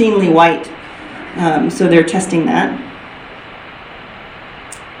pristinely white. So they're testing that.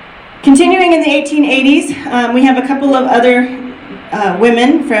 Continuing in the 1880s, we have a couple of other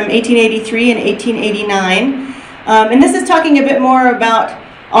women from 1883 and 1889. And this is talking a bit more about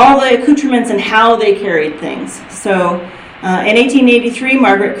all the accoutrements and how they carried things. So in 1883,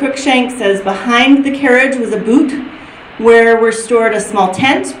 Margaret Cruikshank says, behind the carriage was a boot where were stored a small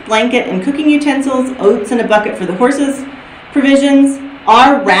tent, blanket and cooking utensils, oats and a bucket for the horses, provisions,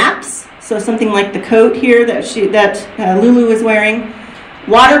 our wraps, so something like the coat here that Lulu was wearing,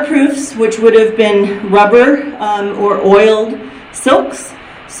 waterproofs, which would have been rubber or oiled silks.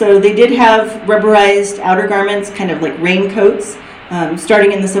 So they did have rubberized outer garments, kind of like raincoats,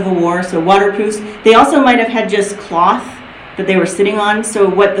 starting in the Civil War, so waterproofs. They also might have had just cloth that they were sitting on, so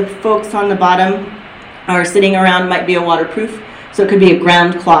what the folks on the bottom are sitting around might be a waterproof, so it could be a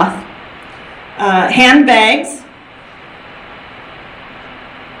ground cloth. Handbags,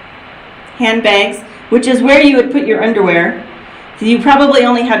 which is where you would put your underwear. So you probably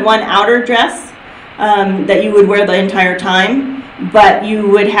only had one outer dress that you would wear the entire time, but you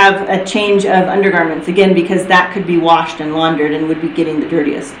would have a change of undergarments, again, because that could be washed and laundered and would be getting the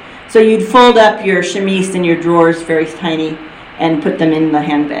dirtiest. So you'd fold up your chemise and your drawers very tiny and put them in the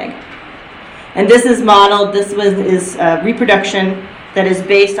handbag. And this is modeled, this is a reproduction that is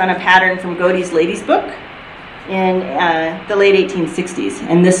based on a pattern from Godey's Ladies Book in the late 1860s,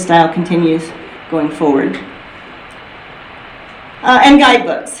 and this style continues going forward. And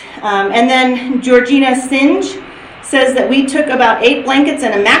guidebooks. And then Georgina Singe says that we took about 8 blankets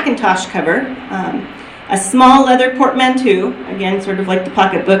and a Macintosh cover, a small leather portmanteau, again sort of like the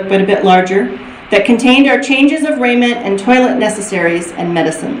pocketbook but a bit larger, that contained our changes of raiment and toilet necessaries and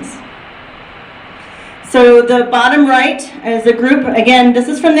medicines. So the bottom right is a group, again, this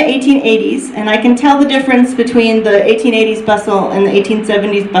is from the 1880s, and I can tell the difference between the 1880s bustle and the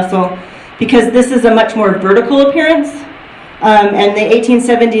 1870s bustle because this is a much more vertical appearance, and the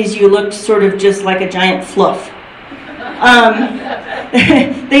 1870s you looked sort of just like a giant fluff.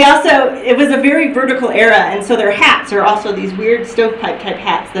 It was a very vertical era, and so their hats are also these weird stovepipe type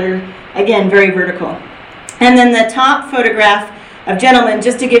hats that are, again, very vertical. And then the top photograph of gentlemen,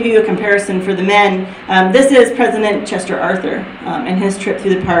 just to give you a comparison for the men, this is President Chester Arthur and his trip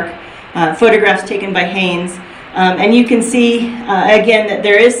through the park, photographs taken by Haynes. And you can see, again, that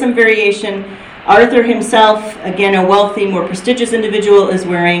there is some variation. Arthur himself, again, a wealthy, more prestigious individual, is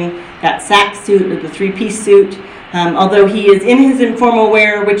wearing that sack suit or the 3-piece suit. Although he is in his informal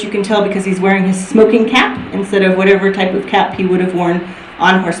wear, which you can tell because he's wearing his smoking cap instead of whatever type of cap he would have worn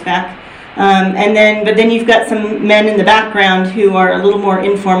on horseback. But then you've got some men in the background who are a little more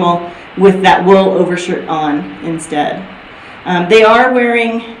informal with that wool overshirt on instead. They are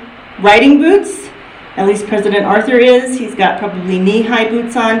wearing riding boots, at least President Arthur is. He's got probably knee-high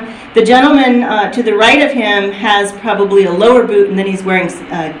boots on. The gentleman to the right of him has probably a lower boot, and then he's wearing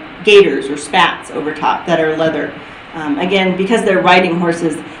gaiters or spats over top that are leather. Again, because they're riding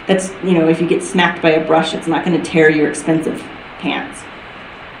horses, that's, if you get smacked by a brush, it's not going to tear your expensive pants.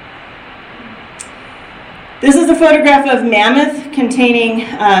 This is a photograph of Mammoth containing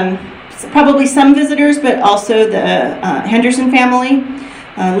probably some visitors, but also the Henderson family.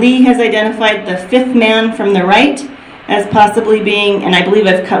 Lee has identified the 5th man from the right as possibly being, and I believe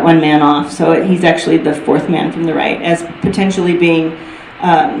I've cut one man off, so he's actually the fourth man from the right, as potentially being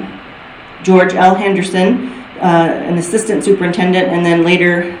George L. Henderson, an assistant superintendent, and then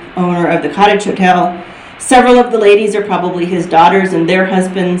later owner of the Cottage Hotel. Several of the ladies are probably his daughters and their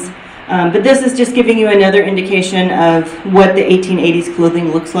husbands, but this is just giving you another indication of what the 1880s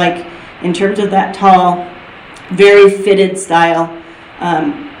clothing looks like in terms of that tall, very fitted style.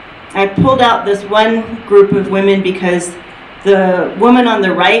 I pulled out this one group of women because the woman on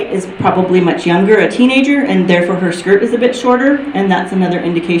the right is probably much younger, a teenager, and therefore her skirt is a bit shorter, and that's another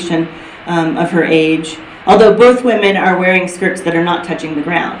indication of her age. Although both women are wearing skirts that are not touching the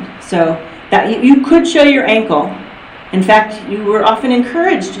ground. So that you could show your ankle. In fact, you were often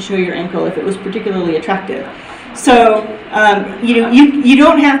encouraged to show your ankle if it was particularly attractive. So you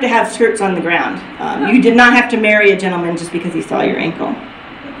don't have to have skirts on the ground. You did not have to marry a gentleman just because he saw your ankle.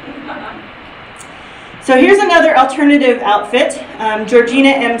 So here's another alternative outfit, Georgina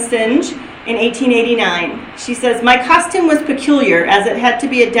M. Singe in 1889. She says, "My costume was peculiar as it had to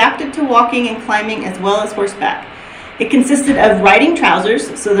be adapted to walking and climbing as well as horseback. It consisted of riding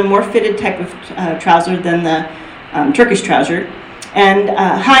trousers, so the more fitted type of trouser than the Turkish trouser, and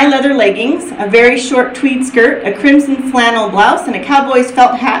high leather leggings, a very short tweed skirt, a crimson flannel blouse, and a cowboy's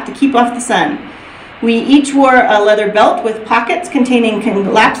felt hat to keep off the sun. We each wore a leather belt with pockets containing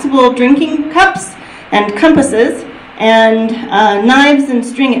collapsible drinking cups and compasses, and knives and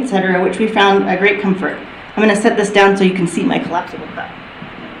string, etc., which we found a great comfort." I'm going to set this down so you can see my collapsible cup.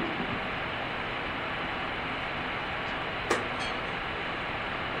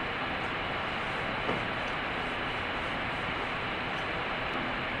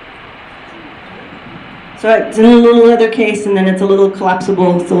 So it's in a little leather case, and then it's a little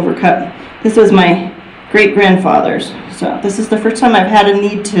collapsible silver cup. This was my great-grandfather's. So this is the first time I've had a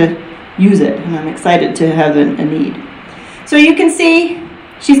need to use it, and I'm excited to have a need. So you can see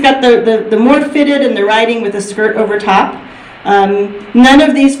she's got the more fitted and the riding with a skirt over top. None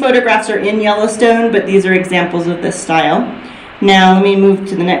of these photographs are in Yellowstone, but these are examples of this style. Now let me move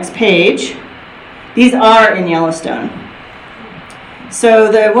to the next page. These are in Yellowstone.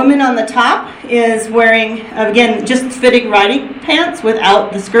 So the woman on the top is wearing, again, just fitting riding pants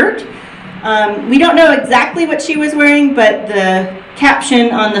without the skirt. We don't know exactly what she was wearing, but the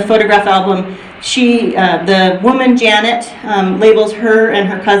caption on the photograph album, the woman Janet labels her and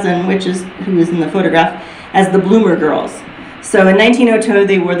her cousin, who is in the photograph, as the Bloomer Girls. So in 1902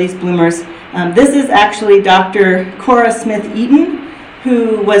 they wore these bloomers. This is actually Dr. Cora Smith Eaton,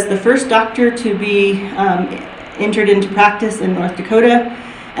 who was the first doctor to be entered into practice in North Dakota,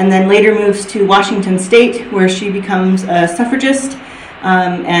 and then later moves to Washington State, where she becomes a suffragist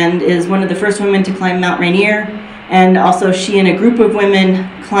and is one of the first women to climb Mount Rainier. And also she and a group of women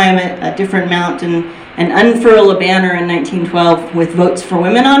climb a different mountain and unfurl a banner in 1912 with Votes for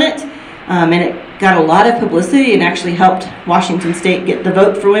Women on it. And it got a lot of publicity and actually helped Washington State get the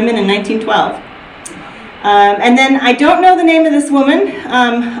vote for women in 1912. And then I don't know the name of this woman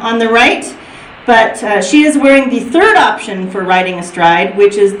on the right, but she is wearing the third option for riding astride,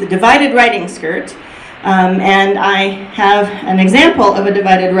 which is the divided riding skirt. And I have an example of a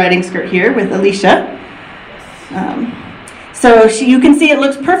divided riding skirt here with Alicia. So you can see it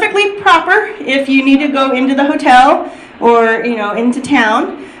looks perfectly proper if you need to go into the hotel or into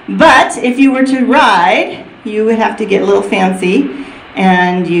town. But if you were to ride, you would have to get a little fancy,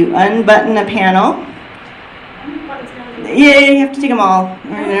 and you unbutton a panel. Yeah, you have to take them all,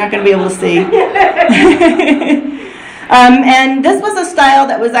 or they're not going to be able to see. And this was a style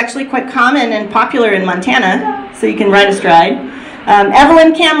that was actually quite common and popular in Montana, so you can ride astride.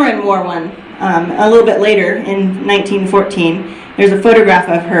 Evelyn Cameron wore one a little bit later in 1914. There's a photograph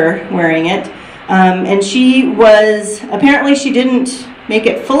of her wearing it. And apparently she didn't make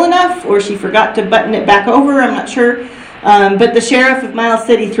it full enough, or she forgot to button it back over, I'm not sure. But the sheriff of Miles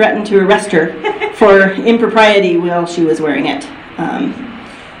City threatened to arrest her for impropriety while she was wearing it.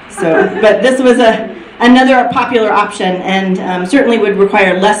 But this was another popular option, and certainly would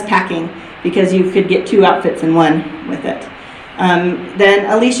require less packing because you could get two outfits in one with it. Then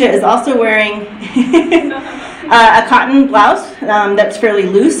Alicia is also wearing a cotton blouse that's fairly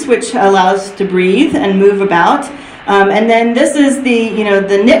loose, which allows to breathe and move about. And then this is the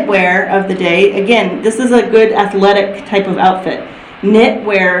knitwear of the day. Again, this is a good athletic type of outfit.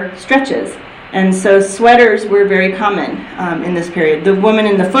 Knitwear stretches, and so sweaters were very common in this period. The woman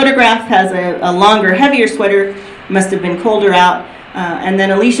in the photograph has a longer, heavier sweater. Must have been colder out. And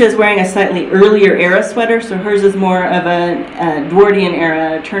then Alicia is wearing a slightly earlier era sweater, so hers is more of a Edwardian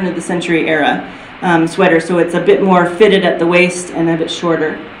era, turn of the century era sweater, so it's a bit more fitted at the waist and a bit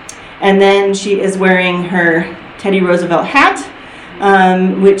shorter. And then she is wearing her Teddy Roosevelt hat,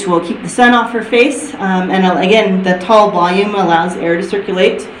 which will keep the sun off her face. And again, the tall volume allows air to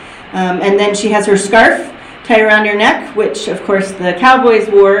circulate. And then she has her scarf tied around her neck, which of course the cowboys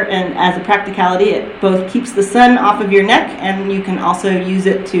wore, and as a practicality, it both keeps the sun off of your neck, and you can also use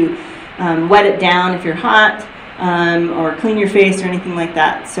it to wet it down if you're hot, or clean your face or anything like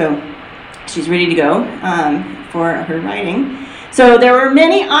that. So she's ready to go for her riding. So there were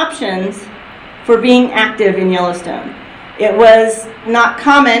many options for being active in Yellowstone. It was not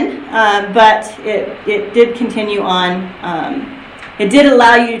common, but it did continue on. It did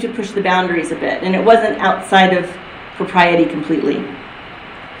allow you to push the boundaries a bit, and it wasn't outside of propriety completely.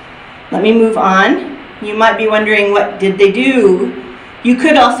 Let me move on. You might be wondering, what did they do? You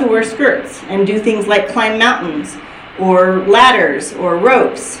could also wear skirts and do things like climb mountains or ladders or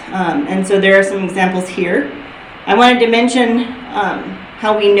ropes. And so there are some examples here. I wanted to mention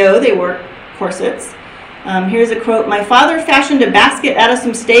how we know they wore corsets. Here's a quote: "My father fashioned a basket out of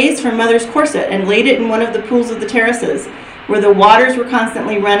some stays from mother's corset and laid it in one of the pools of the terraces, where the waters were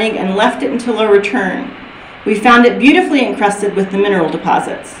constantly running, and left it until our return. We found it beautifully encrusted with the mineral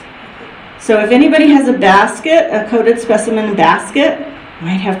deposits." So if anybody has a basket, a coated specimen basket,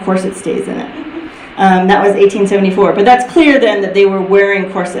 might have corset stays in it. That was 1874, but that's clear then that they were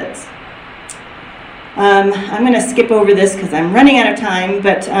wearing corsets. I'm going to skip over this because I'm running out of time,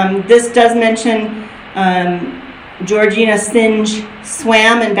 but this does mention Georgina Singe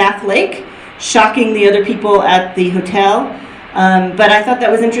swam in Bath Lake, shocking the other people at the hotel. But I thought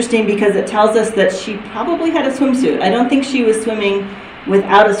that was interesting because it tells us that she probably had a swimsuit. I don't think she was swimming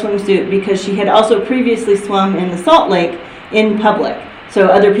without a swimsuit, because she had also previously swum in the Salt Lake in public. So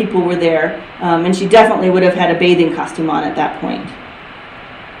other people were there, and she definitely would have had a bathing costume on at that point.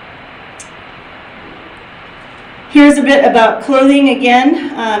 Here's a bit about clothing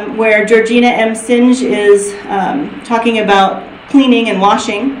again, where Georgina M. Singe is talking about cleaning and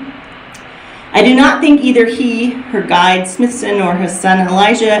washing. "I do not think either he, her guide, Smithson, or his son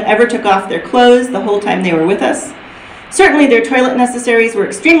Elijah ever took off their clothes the whole time they were with us. Certainly their toilet necessaries were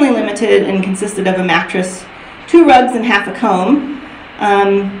extremely limited and consisted of a mattress, 2 rugs, and half a comb.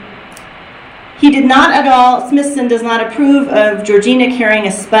 He did not at all, Smithson does not approve of Georgina carrying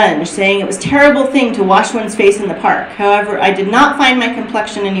a sponge, saying it was a terrible thing to wash one's face in the park. However, I did not find my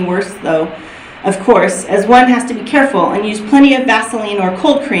complexion any worse, though, of course, as one has to be careful and use plenty of Vaseline or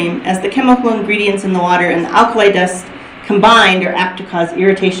cold cream, as the chemical ingredients in the water and the alkali dust combined are apt to cause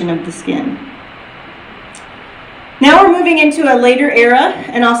irritation of the skin." Now we're moving into a later era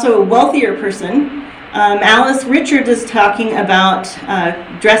and also a wealthier person. Alice Richards is talking about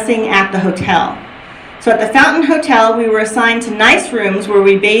dressing at the hotel. "So at the Fountain Hotel, we were assigned to nice rooms where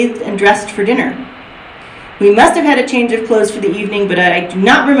we bathed and dressed for dinner. We must have had a change of clothes for the evening, but I do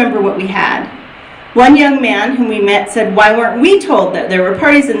not remember what we had. One young man whom we met said, 'Why weren't we told that there were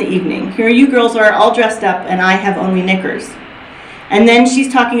parties in the evening? Here you girls are all dressed up and I have only knickers.'" And then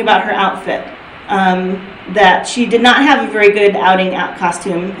she's talking about her outfit, that she did not have a very good outing out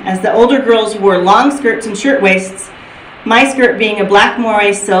costume, as the older girls wore long skirts and shirtwaists, my skirt being a black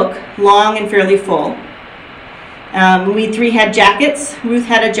moire silk, long and fairly full. We 3 had jackets. Ruth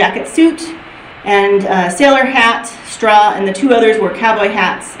had a jacket suit and a sailor hat, straw, and the 2 others wore cowboy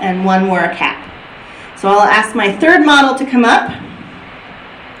hats, and 1 wore a cap. So I'll ask my third model to come up.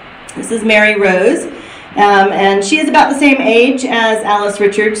 This is Mary Rose, and she is about the same age as Alice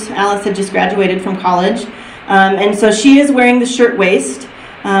Richards. Alice had just graduated from college, and so she is wearing the shirtwaist.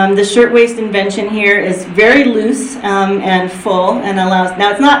 The shirtwaist invention here is very loose and full, and allows,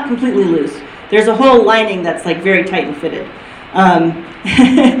 now it's not completely loose. There's a whole lining that's like very tight and fitted.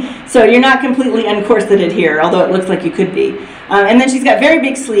 So you're not completely uncorseted here, although it looks like you could be. And then she's got very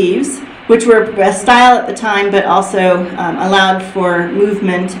big sleeves, which were a style at the time, but also allowed for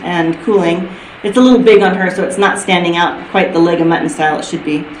movement and cooling. It's a little big on her, so it's not standing out quite the leg of mutton style it should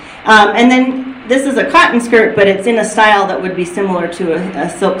be. And then this is a cotton skirt, but it's in a style that would be similar to a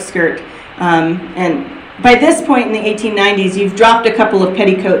silk skirt. And by this point in the 1890s, you've dropped a couple of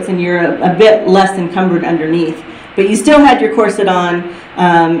petticoats and you're a bit less encumbered underneath. But you still had your corset on,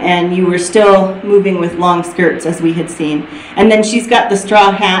 and you were still moving with long skirts, as we had seen. And then she's got the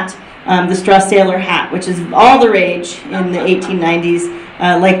straw hat, the straw sailor hat, which is all the rage in the 1890s,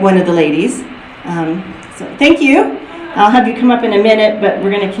 like one of the ladies. So thank you. I'll have you come up in a minute, but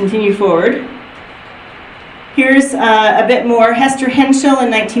we're going to continue forward. Here's a bit more. Hester Henschel in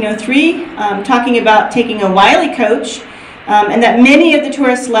 1903, talking about taking a Wiley coach, and that many of the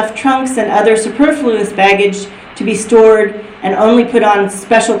tourists left trunks and other superfluous baggage to be stored and only put on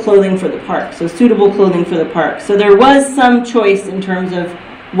special clothing for the park, so suitable clothing for the park. So there was some choice in terms of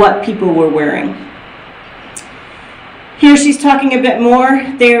what people were wearing. Here she's talking a bit more.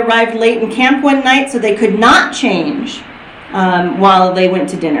 They arrived late in camp one night, so they could not change while they went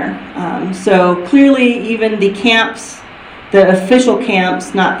to dinner. So clearly even the camps, the official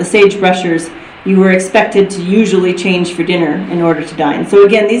camps, not the sagebrushers, you were expected to usually change for dinner in order to dine. So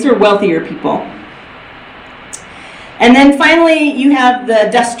again, these are wealthier people. And then finally you have the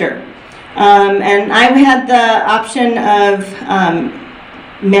duster. And I had the option of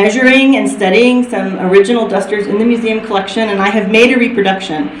measuring and studying some original dusters in the museum collection, and I have made a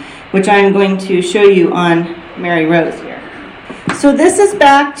reproduction, which I'm going to show you on Mary Rose here. So this is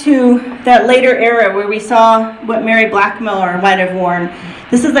back to that later era where we saw what Mary Blackmore might have worn.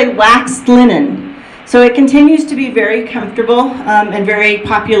 This is a waxed linen. So it continues to be very comfortable and very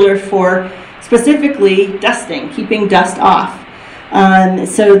popular for specifically dusting, keeping dust off.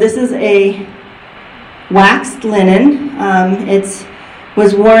 So this is a waxed linen. It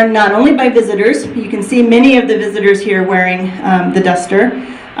was worn not only by visitors, you can see many of the visitors here wearing the duster,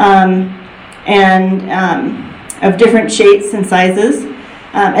 of different shapes and sizes.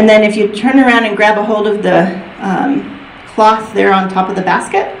 And then if you turn around and grab a hold of the cloth there on top of the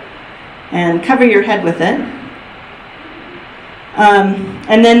basket and cover your head with it.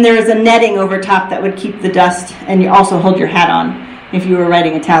 And then there is a netting over top that would keep the dust, and you also hold your hat on if you were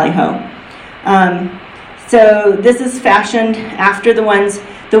riding a tally-ho. So this is fashioned after the ones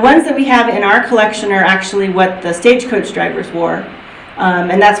that we have in our collection are actually what the stagecoach drivers wore.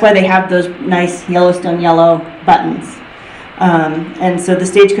 And that's why they have those nice Yellowstone yellow buttons. And so the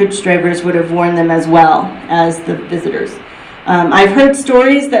stagecoach drivers would have worn them as well as the visitors. I've heard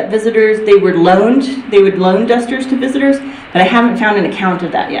stories that visitors, they would loan dusters to visitors, but I haven't found an account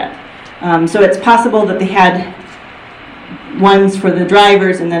of that yet. So it's possible that they had ones for the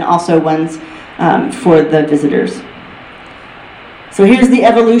drivers and then also ones for the visitors. So here's the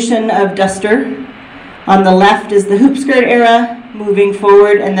evolution of duster. On the left is the hoop skirt era moving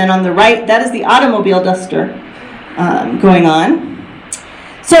forward, and then on the right, that is the automobile duster going on.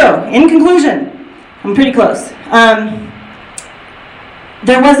 So, in conclusion, I'm pretty close.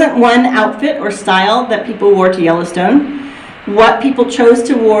 There wasn't one outfit or style that people wore to Yellowstone. What people chose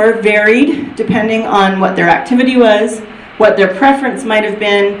to wear varied depending on what their activity was, what their preference might have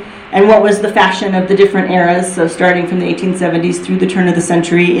been, and what was the fashion of the different eras, so starting from the 1870s through the turn of the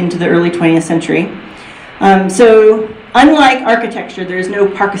century into the early 20th century. So unlike architecture, there is no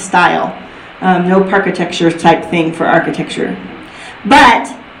parka style, no parkitecture type thing for architecture.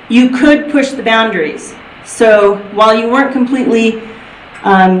 But you could push the boundaries. So while you weren't completely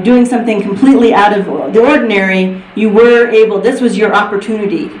doing something completely out of the ordinary, you were able, this was your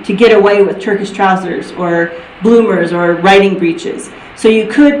opportunity to get away with Turkish trousers or bloomers or riding breeches. So you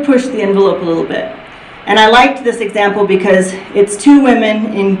could push the envelope a little bit. And I liked this example because it's two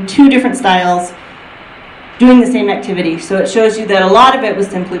women in two different styles doing the same activity. So it shows you that a lot of it was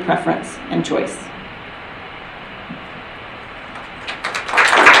simply preference and choice.